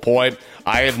the full point.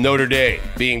 I have Notre Dame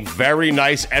being very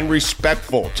nice and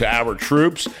respectful to our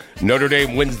troops. Notre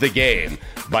Dame wins the game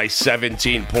by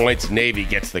 17 points. Navy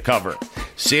gets the cover.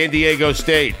 San Diego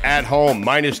State at home,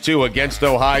 -2 against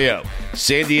Ohio.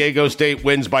 San Diego State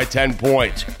wins by 10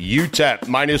 points. UTEP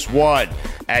 -1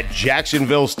 at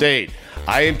Jacksonville State.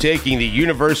 I am taking the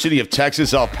University of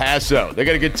Texas El Paso. They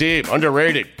got a good team,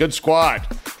 underrated, good squad.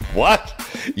 What?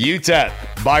 UTEP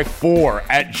by 4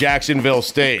 at Jacksonville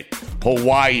State.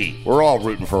 Hawaii. We're all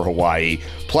rooting for Hawaii.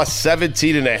 Plus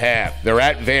 17.5. They're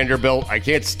at Vanderbilt. I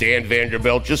can't stand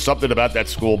Vanderbilt. Just something about that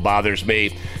school bothers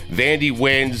me. Vandy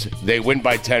wins. They win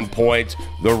by 10 points.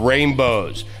 The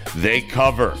Rainbows, they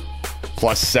cover.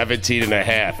 Plus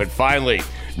 17.5. And finally,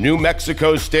 New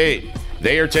Mexico State.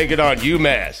 They are taking on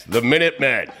UMass, the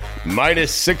Minutemen,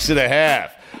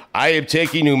 -6.5. I am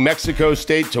taking New Mexico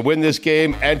State to win this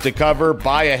game and to cover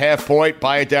by a half point,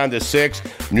 buy it down to 6.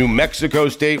 New Mexico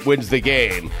State wins the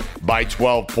game by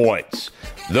 12 points.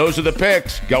 Those are the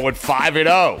picks going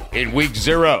 5-0 in week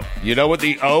 0. You know what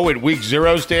the O in week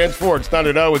 0 stands for? It's not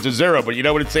an O, it's a 0, but you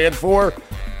know what it stands for?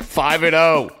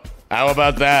 5-0. How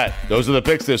about that? Those are the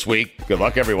picks this week. Good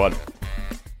luck, everyone.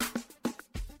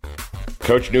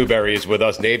 Coach Newberry is with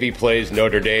us. Navy plays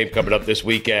Notre Dame coming up this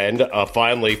weekend.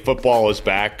 Finally, football is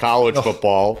back, college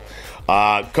football.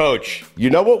 Coach, you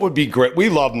know what would be great? We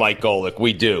love Mike Golick,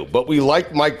 we do, but we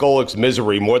like Mike Golick's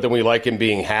misery more than we like him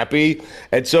being happy.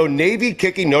 And so Navy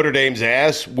kicking Notre Dame's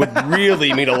ass would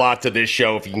really mean a lot to this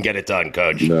show if you can get it done,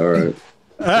 Coach. All right.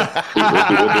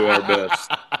 We'll do our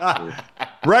best.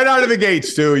 Right out of the gate,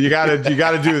 Stu. You got to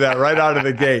do that right out of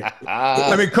the gate.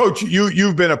 I mean, Coach,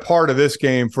 you've been a part of this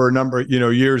game for a number of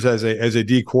years as a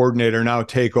D coordinator. Now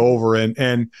take over,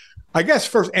 and I guess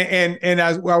first, and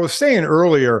as I was saying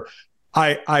earlier,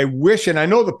 I wish, and I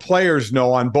know the players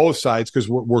know on both sides because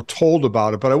we're told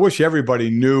about it, but I wish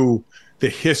everybody knew the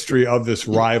history of this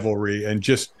rivalry and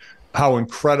just how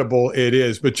incredible it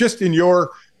is. But just in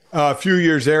your few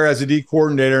years there as a D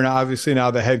coordinator and obviously now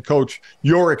the head coach,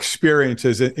 your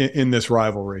experiences in this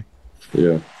rivalry.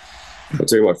 Yeah. I'll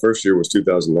tell you, my first year was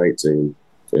 2019.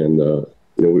 And,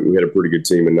 we had a pretty good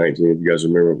team in 19. If you guys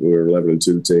remember, we were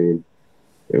 11-2 team,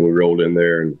 and we rolled in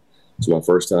there. And it's my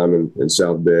first time in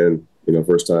South Bend,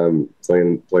 first time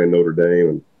playing Notre Dame.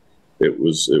 And it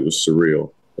was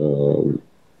surreal. And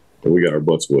we got our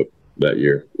butts whooped that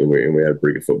year. And we had a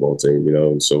pretty good football team,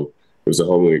 and so it was a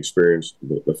humbling experience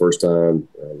the first time.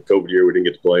 The COVID year, we didn't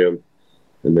get to play them.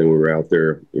 And then we were out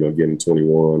there, again in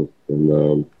 21.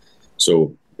 And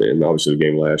and obviously the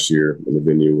game last year in the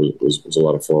venue was a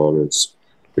lot of fun. It's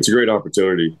a great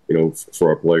opportunity, for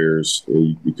our players.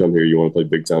 You come here, you want to play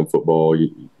big-time football.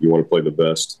 You want to play the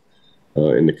best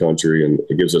in the country. And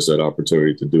it gives us that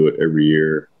opportunity to do it every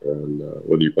year. And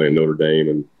whether you're playing Notre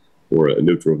Dame or a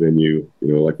neutral venue,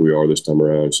 like we are this time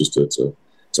around,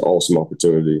 it's an awesome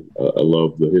opportunity. I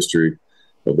love the history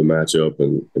of the matchup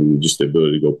and just the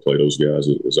ability to go play those guys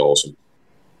is awesome.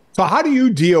 So how do you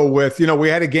deal with, we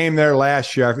had a game there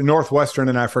last year, Northwestern,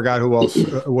 and I forgot who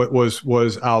else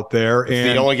was out there.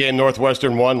 And the only game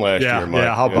Northwestern won last year, Mike.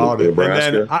 Yeah, how about it?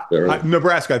 Nebraska. And then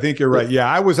Nebraska, I think you're right.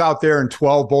 Yeah, I was out there in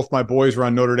 12. Both my boys were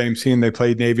on Notre Dame's team. They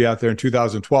played Navy out there in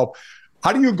 2012.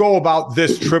 How do you go about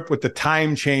this trip with the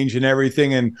time change and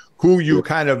everything, and who you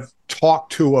kind of talk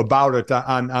to about it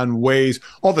on ways,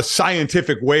 all the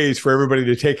scientific ways for everybody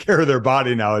to take care of their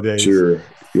body nowadays? Sure.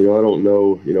 I don't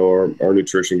know. Our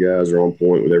nutrition guys are on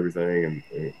point with everything,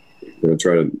 and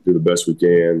try to do the best we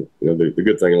can. The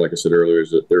good thing, like I said earlier,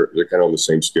 is that they're kind of on the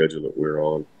same schedule that we're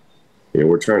on.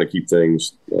 We're trying to keep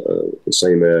things the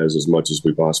same as much as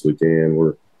we possibly can.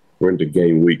 We're into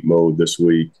game week mode this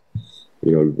week.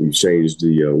 We changed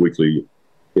the weekly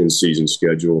in-season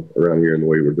schedule around here and the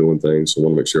way we're doing things. So I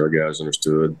want to make sure our guys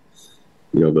understood,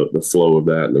 the flow of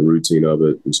that and the routine of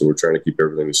it. And so we're trying to keep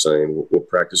everything the same. We'll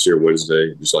practice here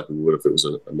Wednesday, just like we would if it was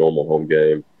a normal home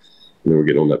game. And then we're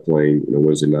getting on that plane,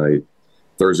 Wednesday night.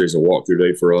 Thursday's a walkthrough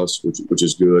day for us, which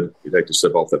is good. You'd have to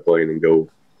step off that plane and go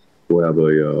have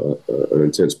an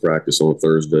intense practice on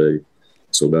Thursday.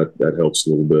 So that helps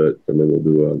a little bit. And then we'll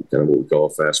do kind of what we call a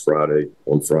fast Friday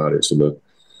on Friday. So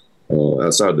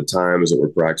outside of the times that we're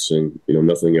practicing,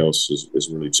 nothing else is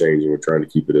really changing. We're trying to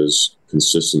keep it as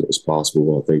consistent as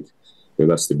possible. I think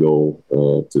that's the goal,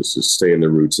 to stay in the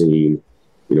routine,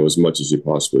 as much as you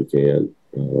possibly can,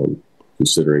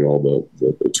 considering all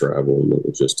the travel and the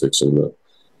logistics and the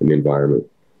environment.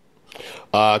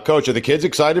 Coach, are the kids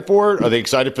excited for it? Are they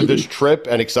excited for this trip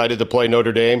and excited to play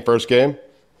Notre Dame first game?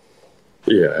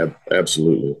 Yeah,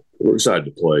 absolutely. We're excited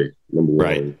to play, number one.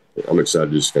 Right. I'm excited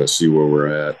to just kind of see where we're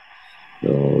at.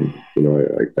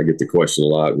 I get the question a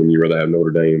lot. When you rather have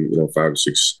Notre Dame, 5 or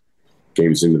 6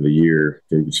 games into the year,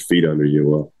 can you get your feet under you?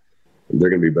 Well, they're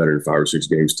going to be better in 5 or 6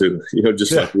 games too,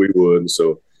 just like we would.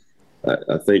 So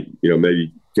I think,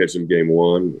 maybe catch them game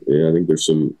one. Yeah, I think there's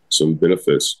some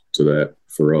benefits to that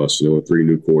for us, with 3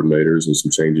 new coordinators and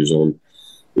some changes on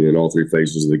in all 3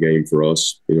 phases of the game for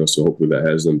us. So hopefully that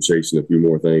has them chasing a few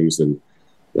more things than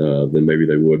maybe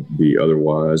they would be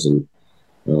otherwise. And,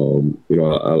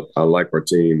 I like our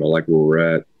team. I like where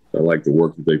we're at. I like the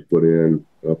work that they've put in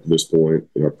up to this point.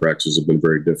 Our practices have been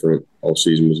very different. All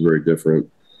season was very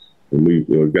different. And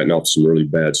we've gotten off some really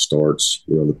bad starts,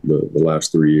 the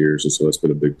last 3 years. And so that's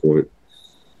been a big point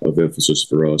of emphasis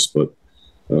for us. But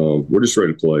we're just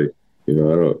ready to play. And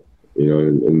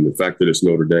the fact that it's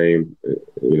Notre Dame,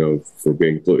 for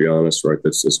being completely honest, right,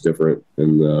 that's different.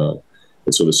 And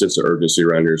so the sense of urgency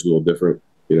around here is a little different,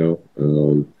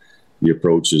 the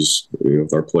approach is,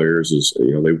 with our players is,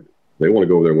 they want to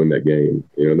go over there and win that game.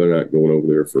 They're not going over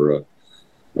there for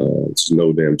it's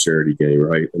no damn charity game,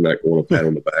 right? They're not going to pat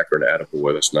on the back or an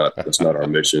attaboy. That's not our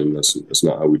mission. That's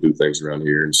not how we do things around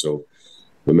here. And so,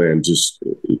 but man, just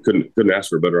you couldn't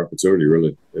ask for a better opportunity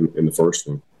really in the first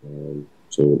one.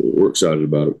 So we're excited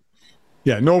about it.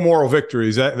 Yeah, no moral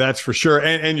victories, that's for sure.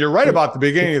 And you're right about the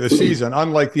beginning of the season.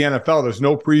 Unlike the NFL, there's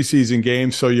no preseason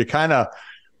games, so you kind of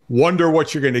wonder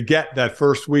what you're going to get that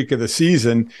first week of the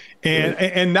season.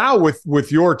 And now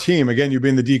with your team, again, you've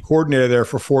been the D coordinator there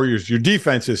for 4 years. Your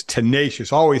defense is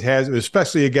tenacious, always has,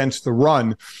 especially against the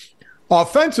run.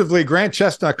 Offensively, Grant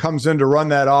Chestnut comes in to run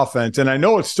that offense, and I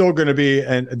know it's still going to be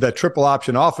the triple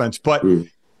option offense, but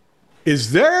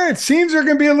it seems there's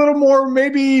going to be a little more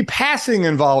maybe passing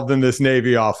involved in this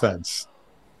Navy offense.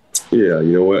 Yeah,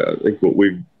 you know what? I think what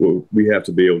we have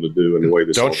to be able to do in the way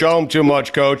this. Don't show him too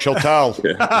much, Coach. He'll tell.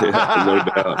 yeah, no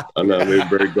doubt. I know I'm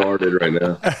very guarded right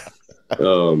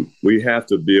now. We have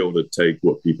to be able to take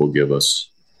what people give us.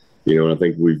 You know, and I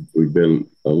think we've been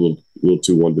a little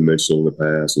too one-dimensional in the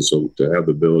past, and so to have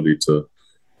the ability to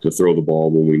throw the ball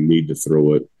when we need to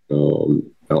throw it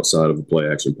outside of the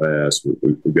play-action pass,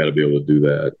 we've got to be able to do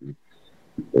that.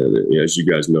 And as you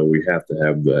guys know, we have to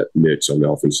have that niche on the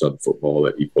offensive side of football,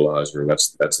 that equalizer, and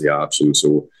that's the option.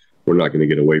 So we're not going to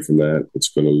get away from that. It's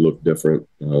going to look different.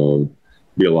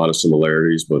 Be a lot of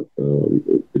similarities, but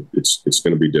it's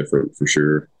going to be different for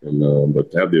sure. And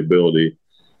but to have the ability,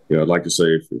 you know, I'd like to say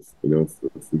if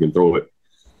we can throw it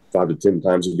 5 to 10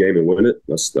 times a game and win it,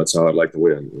 that's how I'd like to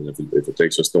win. And if it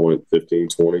takes us throwing it 15,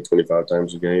 20, 25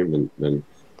 times a game, then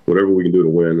whatever we can do to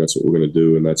win, that's what we're going to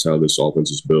do, and that's how this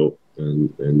offense is built,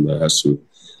 and has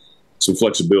some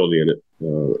flexibility in it.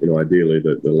 Ideally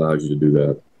that allows you to do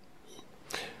that.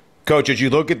 Coach, as you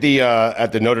look at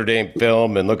the Notre Dame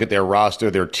film and look at their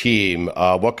roster, their team,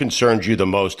 what concerns you the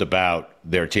most about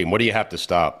their team? What do you have to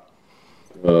stop?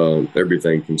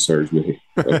 Everything concerns me.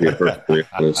 I'll be perfectly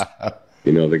honest.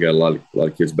 You know, they got a lot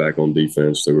of kids back on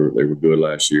defense. They were good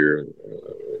last year.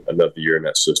 Another year in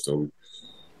that system.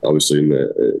 Obviously, in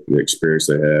the experience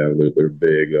they have, they're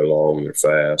big, they're long, they're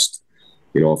fast.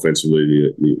 You know,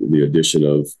 offensively, the addition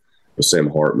of Sam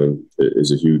Hartman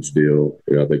is a huge deal.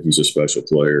 You know, I think he's a special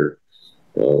player.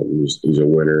 He's a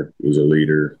winner. He's a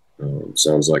leader.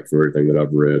 Sounds like from everything that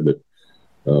I've read that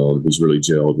he's really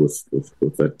gelled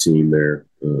with that team there.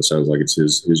 Sounds like it's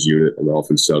his unit on the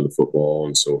offensive side of the football,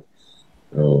 and so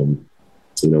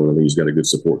I think he's got a good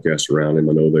support cast around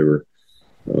him. I know they were.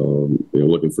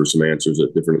 Looking for some answers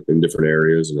in different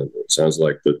areas, and it sounds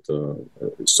like that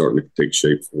it's starting to take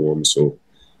shape for them. So,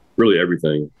 really,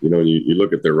 everything. You know, you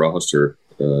look at their roster,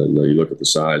 you look at the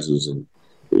sizes, and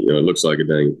it looks like a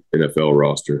dang NFL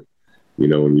roster. You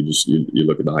know, and you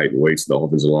look at the height and weights of the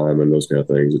offensive linemen, those kind of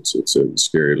things. It's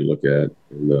scary to look at.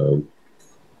 And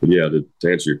to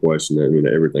answer your question, I mean,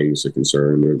 everything's a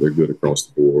concern. They're good across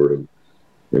the board,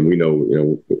 and we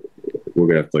know, we're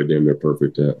going to have to play damn near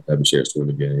perfect to have a chance to win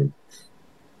the game.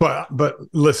 But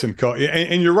listen, Coach,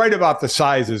 and you're right about the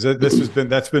sizes.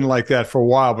 That's been like that for a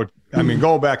while. But I mean,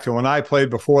 going back to when I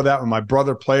played before that, when my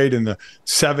brother played in the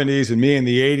 70s and me in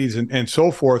the 80s and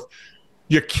so forth,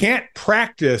 you can't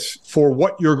practice for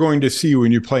what you're going to see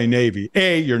when you play Navy.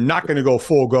 A, you're not going to go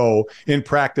full go in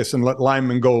practice and let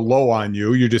linemen go low on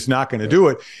you. You're just not going to do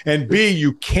it. And B,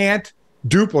 you can't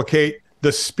duplicate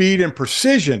the speed and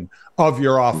precision of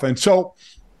your offense. So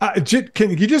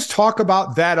can you just talk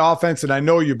about that offense? And I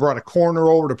know you brought a corner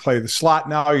over to play the slot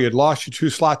now. You had lost your 2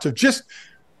 slots. So just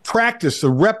practice the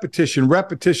repetition,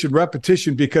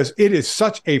 because it is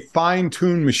such a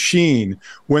fine-tuned machine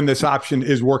when this option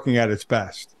is working at its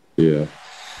best. Yeah,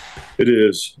 it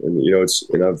is. And,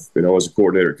 I was a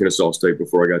coordinator at Kennesaw State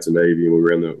before I got to Navy, and we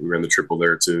ran the triple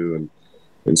there too.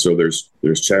 And so there's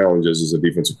challenges as a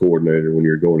defensive coordinator when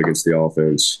you're going against the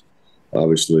offense.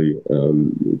 Obviously,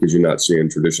 because you're not seeing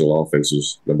traditional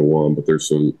offenses, number one, but there's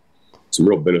some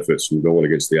real benefits from going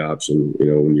against the option. You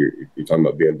know, when you're talking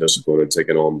about being disciplined and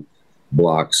taking on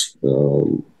blocks,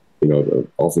 the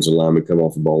offensive linemen come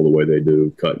off the ball the way they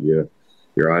do, cutting you.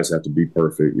 Your eyes have to be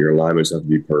perfect. Your alignments have to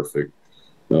be perfect.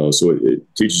 So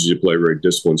it teaches you to play a very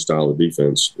disciplined style of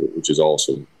defense, which is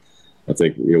awesome. I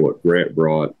think, what Grant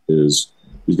brought is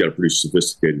he's got a pretty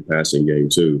sophisticated passing game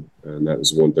too. And that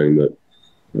was one thing that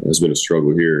has been a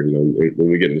struggle here. When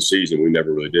we get in the season, we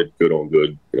never really did good on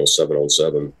good,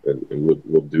 7-on-7, and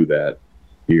we'll do that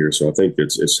here. So I think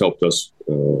it's helped us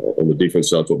on the defense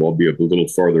side of football be a little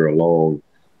farther along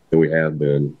than we have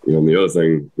been. And the other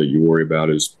thing that you worry about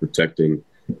is protecting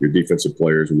your defensive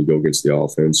players when you go against the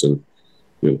offense. And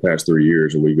the past 3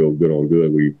 years, when we go good on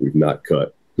good, we've not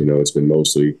cut. It's been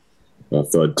mostly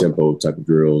thud tempo type of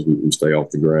drills. We stay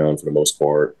off the ground for the most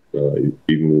part.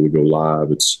 Even when we go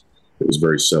live, it was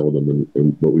very seldom,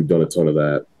 but we've done a ton of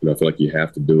that. And I feel like you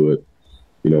have to do it,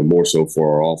 more so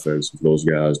for our offense, for those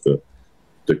guys to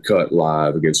cut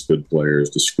live against good players,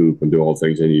 to scoop and do all the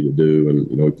things they need to do. And,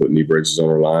 we put knee braces on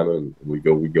our linemen and we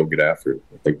go get after it.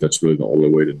 I think that's really the only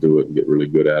way to do it and get really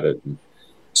good at it. And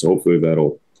so hopefully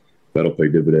that'll pay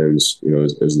dividends,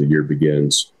 as the year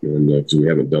begins. And because we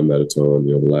haven't done that a ton,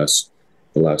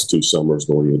 the last 2 summers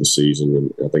going into the season,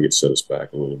 and I think it set us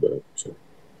back a little bit. So.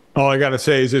 All I got to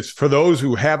say is, it's for those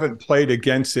who haven't played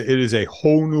against it, it is a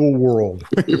whole new world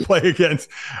when you play against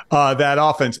that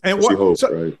offense. And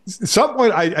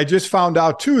something I just found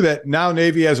out too, that now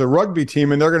Navy has a rugby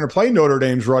team, and they're going to play Notre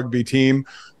Dame's rugby team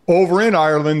over in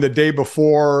Ireland the day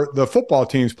before the football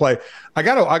teams play. I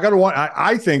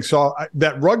think so.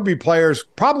 That rugby players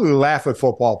probably laugh at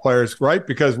football players, right?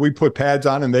 Because we put pads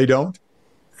on and they don't.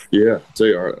 Yeah, I tell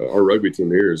you, our rugby team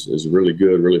here is really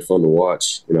good, really fun to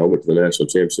watch. I went to the national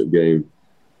championship game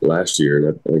last year, and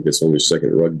I think it's only the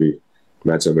second rugby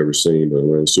match I've ever seen. But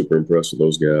I'm super impressed with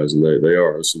those guys, and they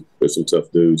are. They're some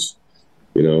tough dudes,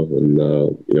 it's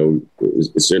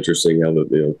interesting how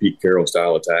the Pete Carroll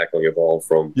style of tackling evolved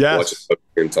from watching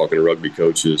and talking to rugby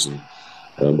coaches, and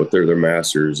but they're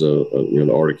masters of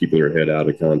the art of keeping their head out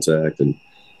of contact and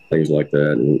things like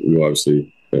that. And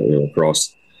obviously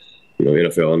across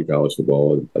NFL and college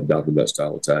football adopted that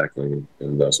style of tackling,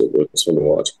 and that's it's fun to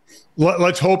watch.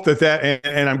 Let's hope that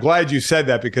and I'm glad you said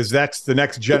that, because that's the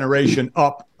next generation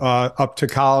up to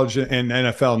college, and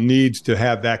NFL needs to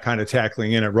have that kind of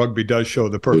tackling in it. Rugby does show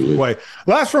the perfect way.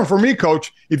 Last one for me,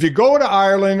 Coach. If you go to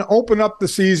Ireland, open up the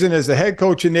season as the head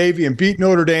coach of Navy and beat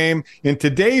Notre Dame, in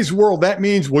today's world, that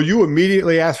means, will you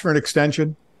immediately ask for an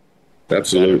extension?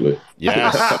 Absolutely.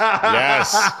 Yes.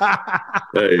 Yes.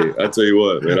 Hey, I tell you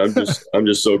what, man, I'm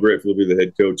just so grateful to be the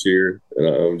head coach here, and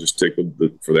I'm just tickled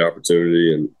for the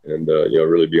opportunity, and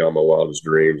really beyond my wildest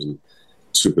dreams, and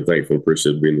super thankful and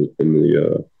appreciative being in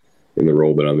the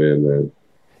role that I'm in, man.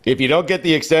 If you don't get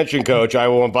the extension, Coach, I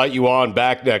will invite you on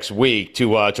back next week to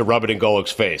rub it in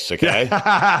Golick's face, okay? Is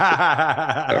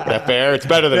that fair? It's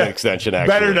better than an extension,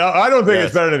 actually. Better, no. I don't think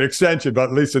it's better than an extension, but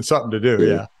at least it's something to do,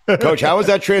 yeah. Coach, how has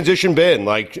that transition been?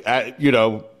 Like,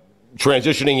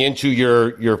 transitioning into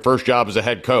your first job as a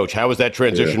head coach, how has that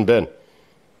transition been?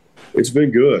 It's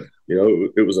been good.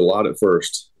 It was a lot at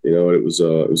first. It was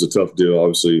a tough deal.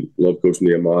 Obviously, love Coach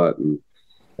Nehemiah, and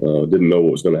didn't know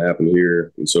what was going to happen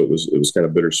here, and so it was kind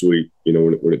of bittersweet,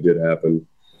 when it did happen.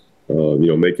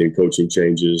 Making coaching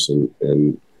changes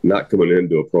and not coming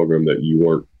into a program that you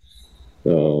weren't,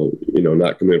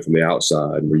 not coming in from the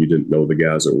outside where you didn't know the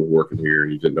guys that were working here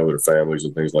and you didn't know their families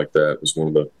and things like that. It was one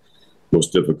of the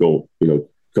most difficult,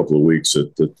 couple of weeks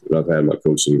that I've had in my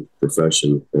coaching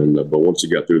profession. And but once you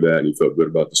got through that and you felt good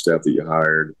about the staff that you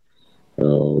hired.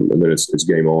 And then it's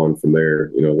game on from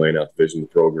there, laying out the vision of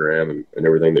the program and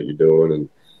everything that you're doing. And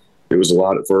it was a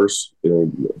lot at first,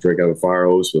 drink out of a fire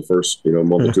hose for the first,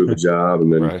 month or two of the job.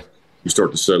 And then you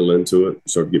start to settle into it, you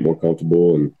start to get more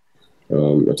comfortable. And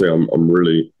I tell you, I'm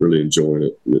really, really enjoying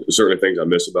it. There's certainly things I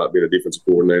miss about being a defensive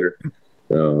coordinator.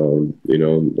 And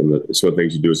some of the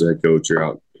things you do as a head coach, you're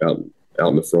out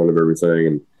in the front of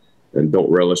everything and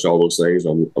don't relish all those things.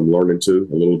 I'm learning to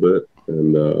a little bit.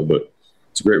 And, but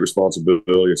it's a great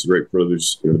responsibility. It's a great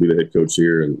privilege, to be the head coach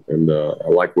here, and I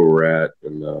like where we're at,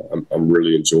 and I'm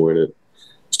really enjoying it.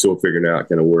 Still figuring out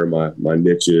kind of where my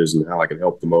niche is and how I can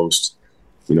help the most.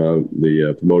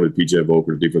 The promoted PJ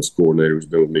Volker, defensive coordinator, who's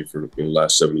been with me for the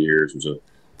last 7 years, was a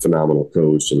phenomenal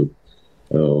coach, and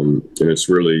it's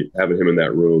really having him in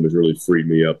that room has really freed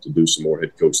me up to do some more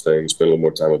head coach things, spend a little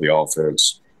more time with the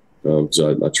offense, because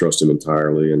I trust him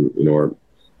entirely, and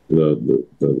the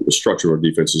structure of our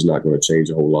defense is not going to change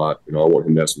a whole lot. I want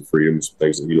him to have some freedom, some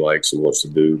things that he likes and wants to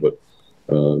do, but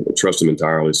I trust him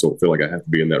entirely. So I feel like I have to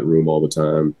be in that room all the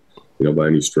time, by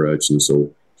any stretch. And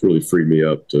so it's really freed me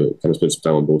up to kind of spend some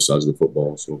time on both sides of the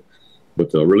football. So,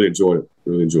 but really enjoying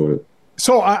it.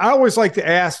 So I always like to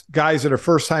ask guys that are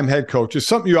first-time head coaches,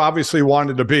 something you obviously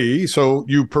wanted to be. So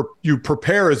you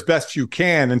prepare as best you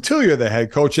can until you're the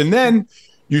head coach, and then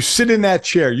you sit in that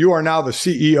chair. You are now the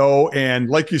CEO, and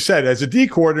like you said, as a D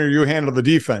coordinator, you handle the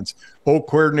defense. O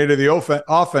coordinator, the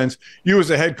offense. You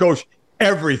as a head coach,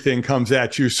 everything comes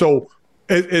at you. So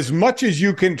as much as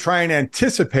you can try and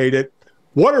anticipate it,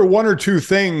 what are one or two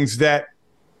things that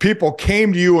people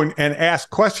came to you and asked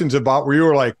questions about where you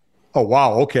were like, oh,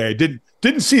 wow, okay,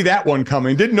 didn't see that one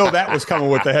coming, didn't know that was coming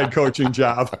with the head coaching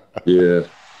job? Yeah.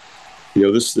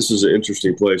 This is an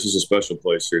interesting place. This is a special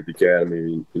place here at the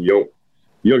Academy.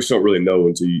 You just don't really know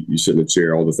until you sit in the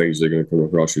chair, all the things that are going to come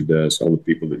across your desk, all the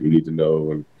people that you need to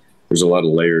know. And there's a lot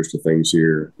of layers to things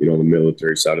here, on the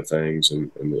military side of things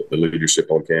and the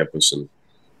leadership on campus. And,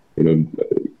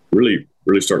 really,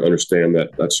 really starting to understand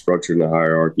that structure and the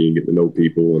hierarchy and getting to know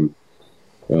people. And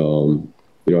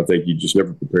I think you just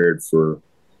never prepared for,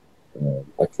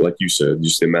 like you said,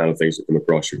 just the amount of things that come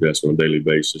across your desk on a daily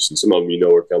basis. And some of them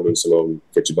are coming, some of them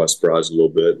catch you by surprise a little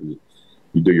bit, and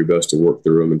you do your best to work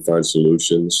through them and find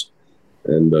solutions.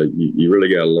 And you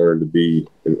really got to learn to be,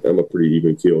 and I'm a pretty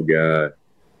even-keeled guy,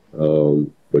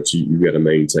 but you got to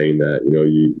maintain that.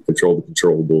 You control the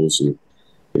controllables, and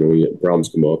when problems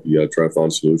come up, you got to try to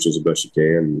find solutions the best you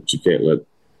can. But you can't let,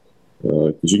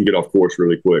 because you can get off course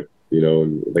really quick,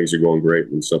 and things are going great,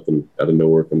 and something out of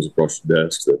nowhere comes across your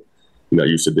desk that you're not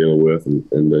used to dealing with, and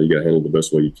you got to handle it the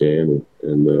best way you can,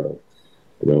 and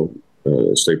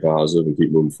stay positive and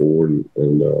keep moving forward,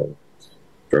 and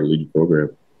try to lead your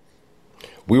program.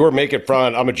 We were making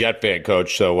fun. I'm a Jet fan,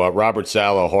 Coach. So Robert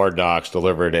Saleh, Hard Knocks,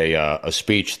 delivered a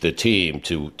speech to the team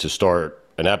to start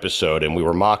an episode, and we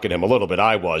were mocking him a little bit.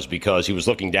 I was, because he was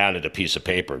looking down at a piece of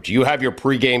paper. Do you have your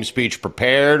pregame speech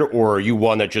prepared, or are you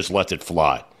one that just lets it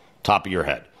fly, top of your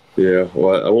head? Yeah,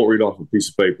 well, I won't read off a piece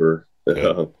of paper.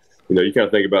 Yeah. You kind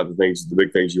of think about the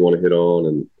big things you want to hit on,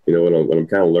 and what I'm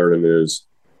kind of learning is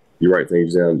you write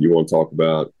things down you want to talk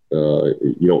about.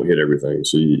 You don't hit everything,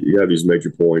 so you have these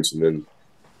major points, and then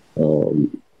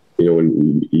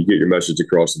when you get your message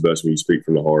across the best when you speak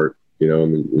from the heart.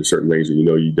 And there's certain things that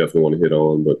you definitely want to hit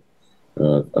on, but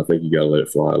I think you got to let it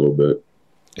fly a little bit.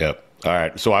 Yep. All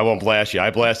right, so I won't blast you. I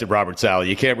blasted Robert Saleh.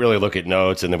 You can't really look at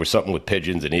notes, and there was something with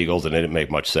pigeons and eagles, and it didn't make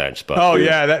much sense. But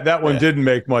that one didn't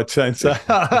make much sense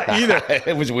either.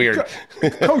 It was weird.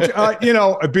 Coach,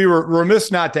 I'd be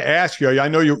remiss not to ask you. I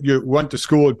know you went to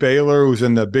school at Baylor, who's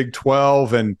in the Big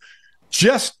 12, and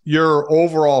just your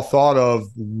overall thought of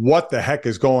what the heck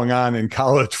is going on in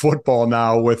college football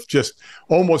now, with just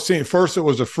almost seeing, first it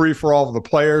was a free-for-all of the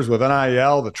players with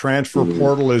NIL, the transfer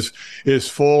portal is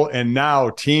full, and now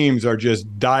teams are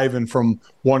just diving from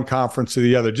one conference to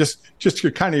the other. Just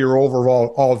your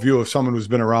overall view of someone who's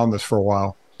been around this for a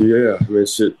while. Yeah, I mean,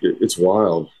 it's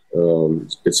wild.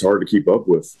 It's hard to keep up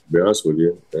with, to be honest with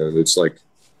you. And it's like,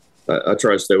 I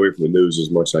try to stay away from the news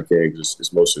as much as I can because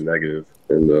it's mostly negative.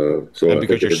 And so and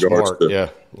because you're smart,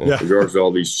 regards to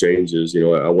all these changes,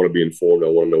 I want to be informed. I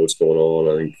want to know what's going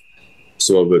on. I think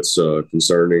some of it's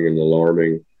concerning and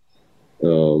alarming.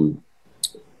 The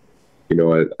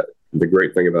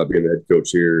great thing about being the head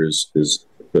coach here is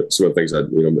that some of the things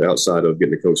outside of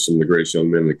getting to coach some of the greatest young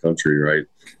men in the country, right?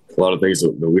 A lot of things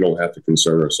that we don't have to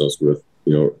concern ourselves with,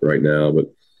 right now,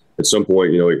 but at some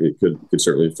point, it could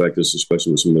certainly affect us,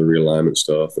 especially with some of the realignment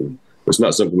stuff. And it's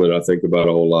not something that I think about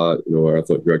a whole lot. Our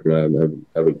athletic director and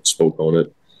I haven't spoke on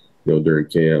it, during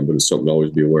camp, but it's something to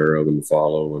always be aware of and to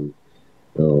follow. And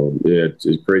it's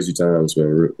crazy times, man.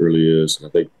 It really is. And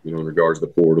I think, in regards to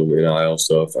the portal and the NIL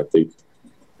stuff, I think,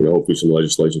 hopefully some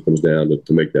legislation comes down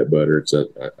to make that better.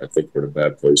 I think we're in a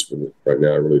bad place with it right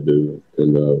now. I really do.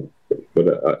 And but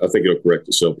I think it'll correct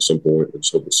itself at some point. I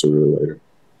just hope it's sooner than later.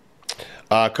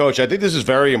 Coach, I think this is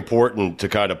very important to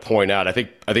kind of point out. I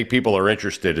think people are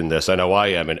interested in this. I know I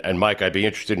am. And Mike, I'd be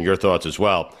interested in your thoughts as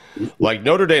well. Like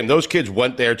Notre Dame, those kids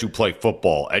went there to play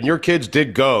football. And your kids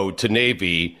did go to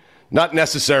Navy, not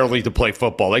necessarily to play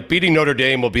football. Like beating Notre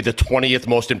Dame will be the 20th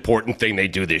most important thing they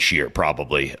do this year,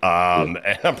 probably. And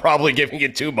I'm probably giving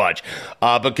it too much.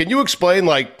 But can you explain,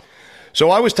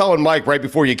 so I was telling Mike right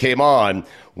before you came on,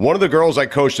 one of the girls I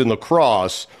coached in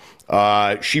lacrosse,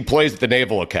 she plays at the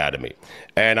Naval Academy.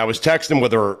 And I was texting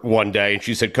with her one day, and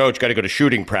she said, Coach, got to go to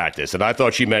shooting practice. And I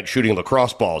thought she meant shooting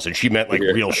lacrosse balls, and she meant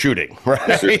real shooting,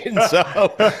 right? And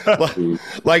so,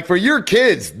 for your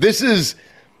kids, this is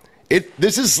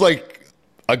like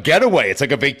a getaway. It's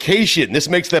like a vacation. This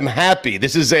makes them happy.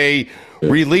 This is a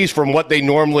release from what they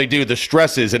normally do, the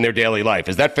stresses in their daily life.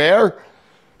 Is that fair?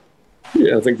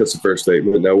 Yeah, I think that's a fair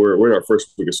statement. Now we're in our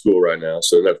first week of school right now,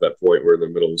 so at that point we're in the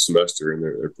middle of the semester and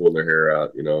they're pulling their hair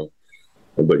out,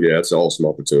 But yeah, it's an awesome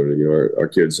opportunity. Our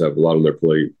kids have a lot on their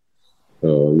plate.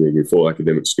 Your full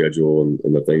academic schedule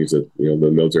and the things that the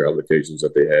military obligations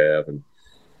that they have,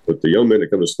 but the young men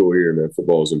that come to school here, man,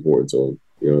 football is important to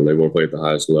them. They want to play at the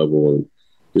highest level, and it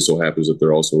just so happens that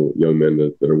they're also young men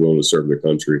that are willing to serve their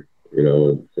country.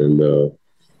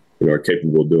 And are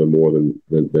capable of doing more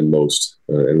than most,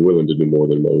 and willing to do more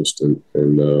than most. And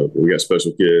we got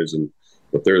special kids,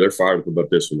 but they're fired up about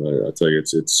this one. I tell you,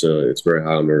 it's very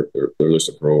high on their list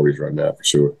of priorities right now for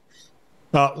sure.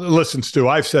 Listen, Stu,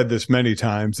 I've said this many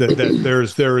times that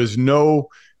there is no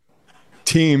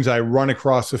teams I run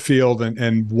across the field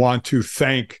and want to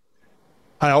thank.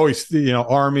 I always,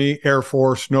 Army, Air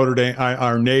Force, Notre Dame,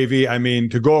 our Navy. I mean,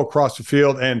 to go across the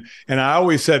field, and I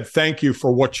always said thank you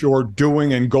for what you're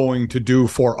doing and going to do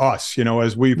for us.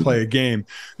 As we play a game,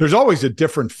 there's always a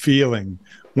different feeling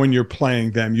when you're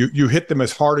playing them. You hit them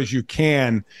as hard as you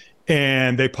can,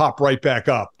 and they pop right back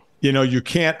up. You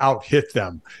can't out-hit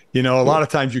them. A lot of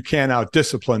times you can't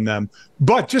out-discipline them.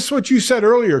 But just what you said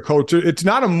earlier, Coach, it's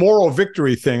not a moral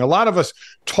victory thing. A lot of us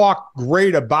talk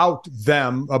great about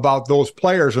them, about those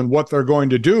players and what they're going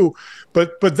to do,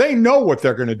 but they know what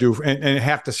they're going to do and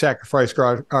have to sacrifice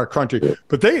our country.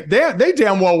 But they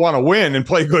damn well want to win and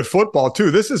play good football, too.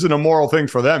 This isn't a moral thing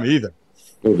for them either.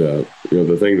 No doubt.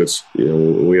 The thing that's,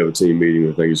 we have a team meeting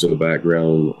with things in the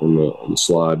background on the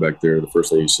slide back there. The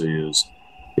first thing you see is,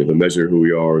 the measure of who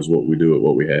we are is what we do at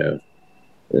what we have.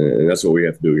 And that's what we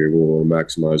have to do here. We want to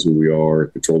maximize who we are,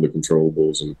 control the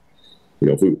controllables. And,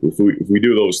 if we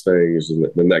do those things,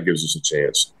 then that gives us a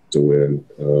chance to win.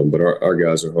 But our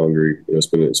guys are hungry. It's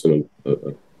been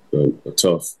a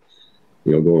tough,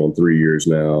 going on 3 years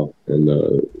now. And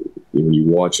when you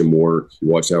watch them work, you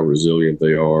watch how resilient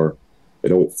they are. They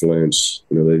don't flinch.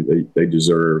 They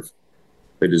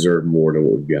deserve more than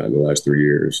what we've got in the last 3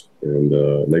 years. And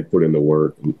they put in the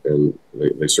work, and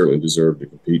they certainly deserve to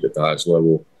compete at the highest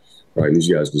level. Right? And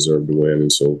these guys deserve to win.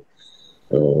 And so,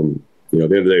 at the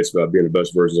end of the day, it's about being the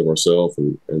best versions of ourselves.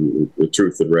 And the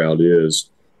truth of the reality is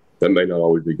that may not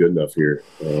always be good enough here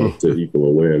to equal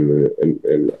a win.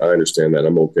 And I understand that.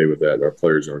 I'm okay with that, and our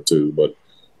players are too. But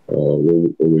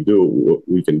when we do what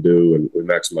we can do and we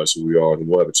maximize who we are, then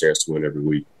we'll have a chance to win every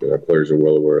week. And our players are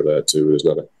well aware of that too. There's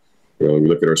not when you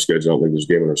look at our schedule, I don't think there's a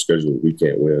game on our schedule that we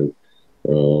can't win.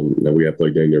 Now we have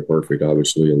played dang near perfect,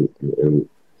 obviously, and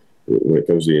when it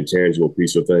comes to the intangible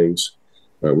piece of things,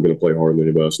 we're going to play harder than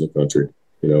anybody else in the country.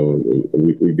 And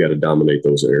we've got to dominate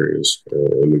those areas,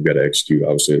 and we've got to execute,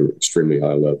 obviously, at an extremely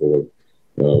high level.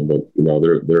 But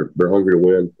they're hungry to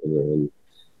win, and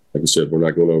like I said, we're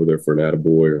not going over there for an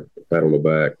attaboy or a pat on the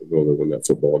back. We're going to win that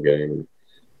football game.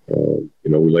 And,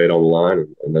 we lay it on the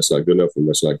line, and that's not good enough, and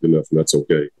that's not good enough, and that's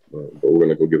okay. But we're going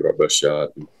to go give it our best shot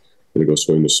and going to go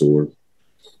swing the sword.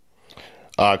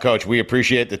 Coach, we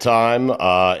appreciate the time.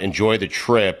 Enjoy the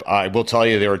trip. I will tell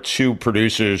you there are two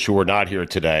producers who are not here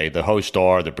today. The hosts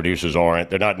are, the producers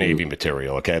aren't. They're not Navy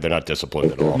material, okay? They're not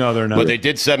disciplined at all. No, they're not. But they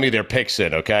did send me their picks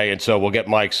in, okay? And so we'll get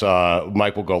Mike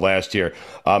will go last here.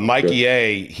 Mikey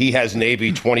A, he has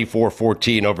Navy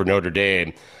 24-14 over Notre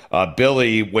Dame.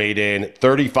 Billy weighed in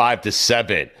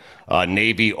 35-7,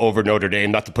 Navy over Notre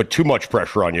Dame. Not to put too much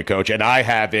pressure on you, Coach. And I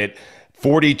have it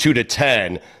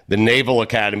 42-10, the Naval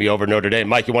Academy over Notre Dame.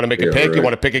 Mike, you want to make a pick? Right. You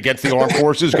want to pick against the armed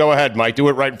forces? Go ahead, Mike. Do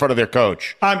it right in front of their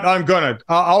coach. I'm gonna.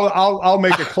 I'll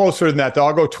make it closer than that, though.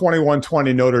 I'll go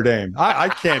 21-20 Notre Dame. I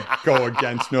can't go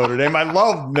against Notre Dame. I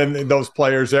love those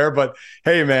players there, but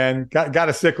hey, man, got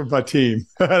to stick with my team,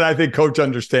 and I think Coach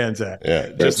understands that. Yeah,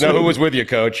 just know who was with you,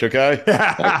 Coach. Okay.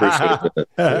 I appreciate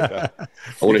that.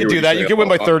 You can do that. You can win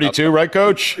by 32, right,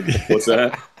 Coach? What's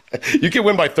that? You can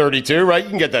win by 32, right? You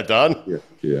can get that done.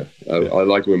 Yeah. I'd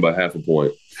like to win by half a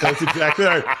point. That's exactly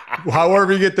right.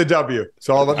 However you get the W. It's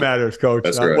all that matters, Coach.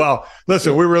 That's right. Well,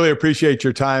 listen, we really appreciate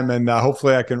your time, and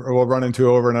hopefully we'll run into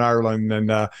you over in Ireland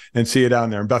and see you down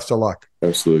there. And best of luck.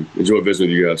 Absolutely. Enjoy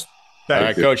visiting with you guys. All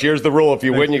right, Coach, here's the rule. If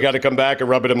you win, you got to come back and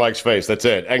rub it in Mike's face. That's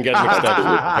it. And get an extension.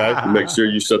 Okay? Make sure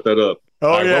you set that up.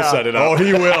 Oh, right, yeah. We'll set it up. Oh,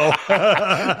 he will. All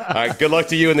right, good luck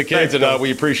to you and the kids. Thanks, and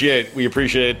we appreciate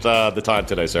the time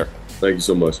today, sir. Thank you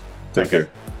so much. Take care.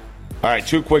 All right,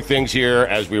 two quick things here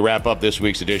as we wrap up this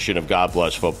week's edition of God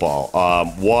Bless Football.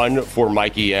 One for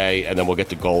Mikey A, and then we'll get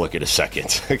to Golick in a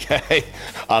second, okay?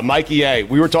 Mikey A,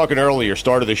 we were talking earlier,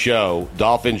 start of the show,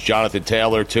 Dolphins, Jonathan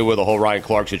Taylor, Tua, the whole Ryan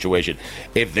Clark situation.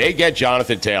 If they get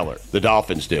Jonathan Taylor, the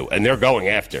Dolphins do, and they're going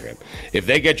after him. If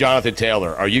they get Jonathan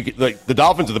Taylor, the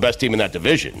Dolphins are the best team in that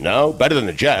division, no? Better than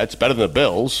the Jets, better than the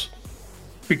Bills.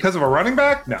 Because of a running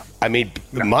back? No. I mean,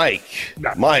 no. Mike,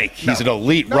 he's an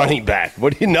elite running back.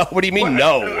 What do you know? What do you mean,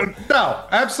 no? No,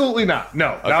 absolutely not.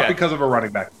 No, okay. Not because of a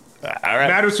running back. All right. It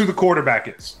matters who the quarterback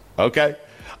is. Okay.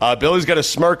 Billy's got a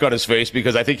smirk on his face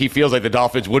because I think he feels like the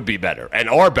Dolphins would be better and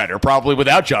are better probably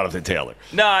without Jonathan Taylor.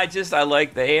 No, I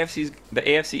like the AFC. The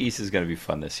AFC East is going to be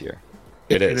fun this year.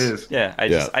 It is. Yeah,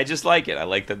 I just like it. I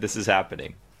like that this is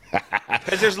happening.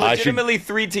 Because there's legitimately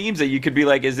three teams that you could be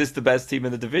like, is this the best team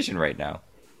in the division right now?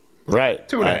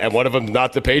 Right. And one of them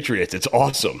not the Patriots. It's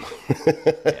awesome.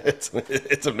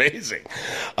 It's amazing.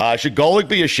 Should Golick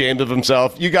be ashamed of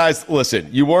himself? You guys, listen,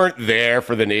 you weren't there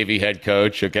for the Navy head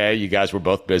coach, okay? You guys were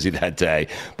both busy that day.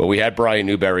 But we had Brian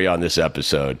Newberry on this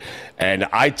episode. And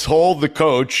I told the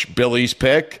coach Billy's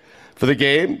pick for the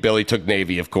game. Billy took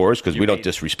Navy, of course, because we don't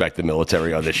disrespect the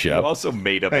military on this show. You also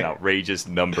made up an outrageous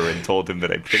number and told him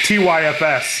that I picked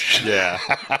TYFS. Yeah.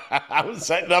 I was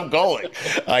setting up Golick.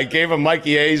 I gave him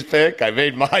Mikey A's pick. I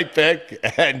made my pick.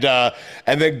 And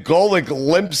then Golick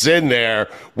limps in there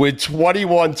with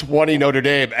 21-20 Notre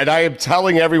Dame. And I am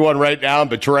telling everyone right now, I'm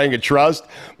betraying a trust.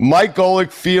 Mike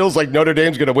Golick feels like Notre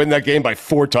Dame's going to win that game by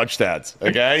 4 touchdowns.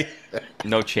 Okay?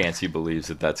 No chance he believes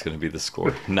that that's going to be the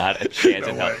score. Not a chance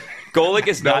in hell. Golick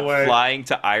is not flying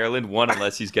to Ireland,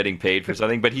 unless he's getting paid for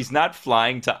something, but he's not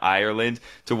flying to Ireland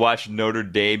to watch Notre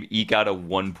Dame eke out a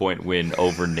 1-point win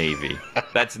over Navy.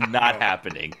 That's not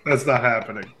happening. That's not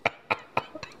happening.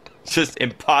 It's just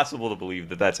impossible to believe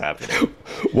that that's happening.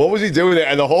 What was he doing there?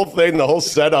 And the whole thing, the whole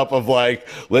setup of like,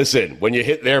 listen, when you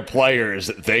hit their players,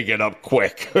 they get up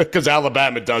quick because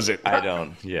Alabama does it.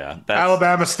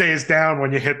 Alabama stays down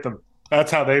when you hit them. That's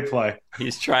how they play.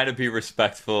 He's trying to be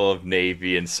respectful of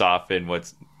Navy and soften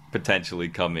what's potentially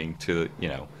coming to,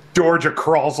 Georgia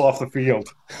crawls off the field.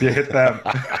 You hit them.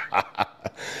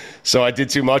 So I did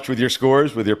too much with your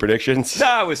scores, with your predictions?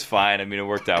 No, it was fine. I mean, it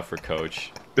worked out for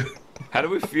Coach. How do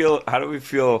we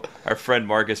feel our friend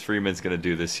Marcus Freeman's going to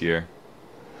do this year?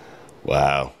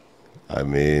 Wow. I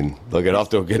mean, look, it off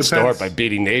to a good start by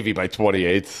beating Navy by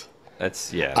 28.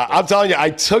 I'm telling you, I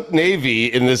took Navy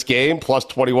in this game plus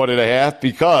 21.5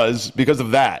 because of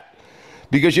that.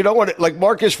 Because you don't want to, like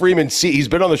Marcus Freeman, he's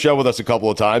been on the show with us a couple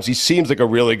of times. He seems like a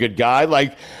really good guy.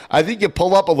 Like, I think you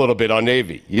pull up a little bit on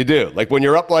Navy. You do. Like, when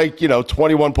you're up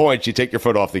 21 points, you take your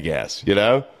foot off the gas,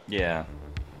 Yeah.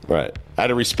 Right. Out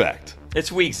of respect.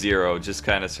 It's week 0. Just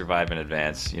kind of survive in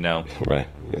advance, Right.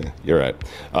 Yeah, you're right.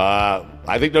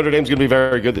 I think Notre Dame's going to be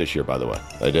very good this year, by the way.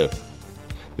 I do.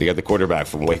 They got the quarterback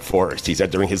from Wake Forest. He's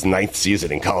entering his 9th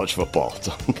season in college football.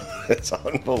 It's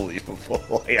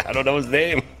unbelievable. I don't know his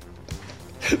name.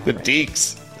 The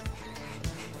Deeks.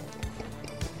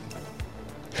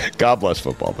 God bless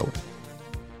football, Billy.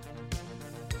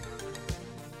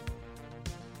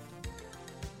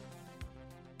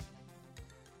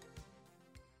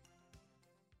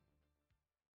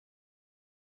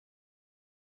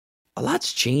 A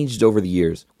lot's changed over the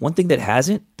years. One thing that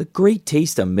hasn't, the great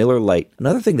taste of Miller Lite.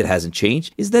 Another thing that hasn't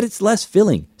changed is that it's less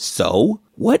filling. So,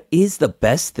 what is the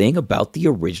best thing about the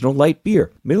original light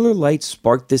beer? Miller Lite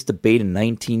sparked this debate in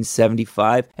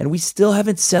 1975, and we still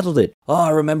haven't settled it. Oh, I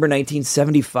remember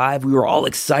 1975, we were all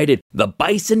excited. The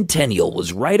bicentennial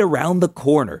was right around the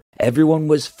corner. Everyone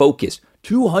was focused.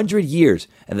 200 years.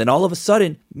 And then all of a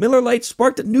sudden, Miller Lite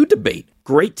sparked a new debate.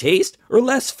 Great taste or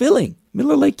less filling?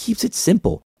 Miller Lite keeps it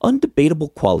simple.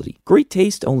 Undebatable quality. Great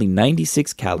taste, only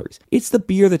 96 calories. It's the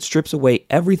beer that strips away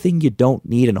everything you don't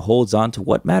need and holds on to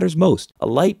what matters most. A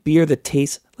light beer that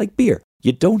tastes like beer.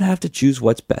 You don't have to choose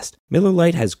what's best. Miller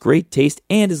Lite has great taste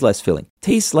and is less filling.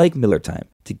 Tastes like Miller time.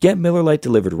 To get Miller Lite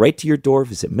delivered right to your door,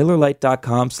 visit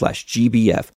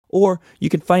MillerLite.com/GBF. Or you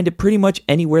can find it pretty much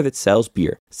anywhere that sells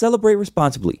beer. Celebrate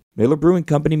responsibly. Miller Brewing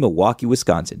Company, Milwaukee,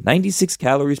 Wisconsin. 96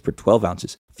 calories per 12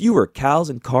 ounces. Fewer calories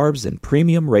and carbs than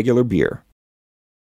premium regular beer.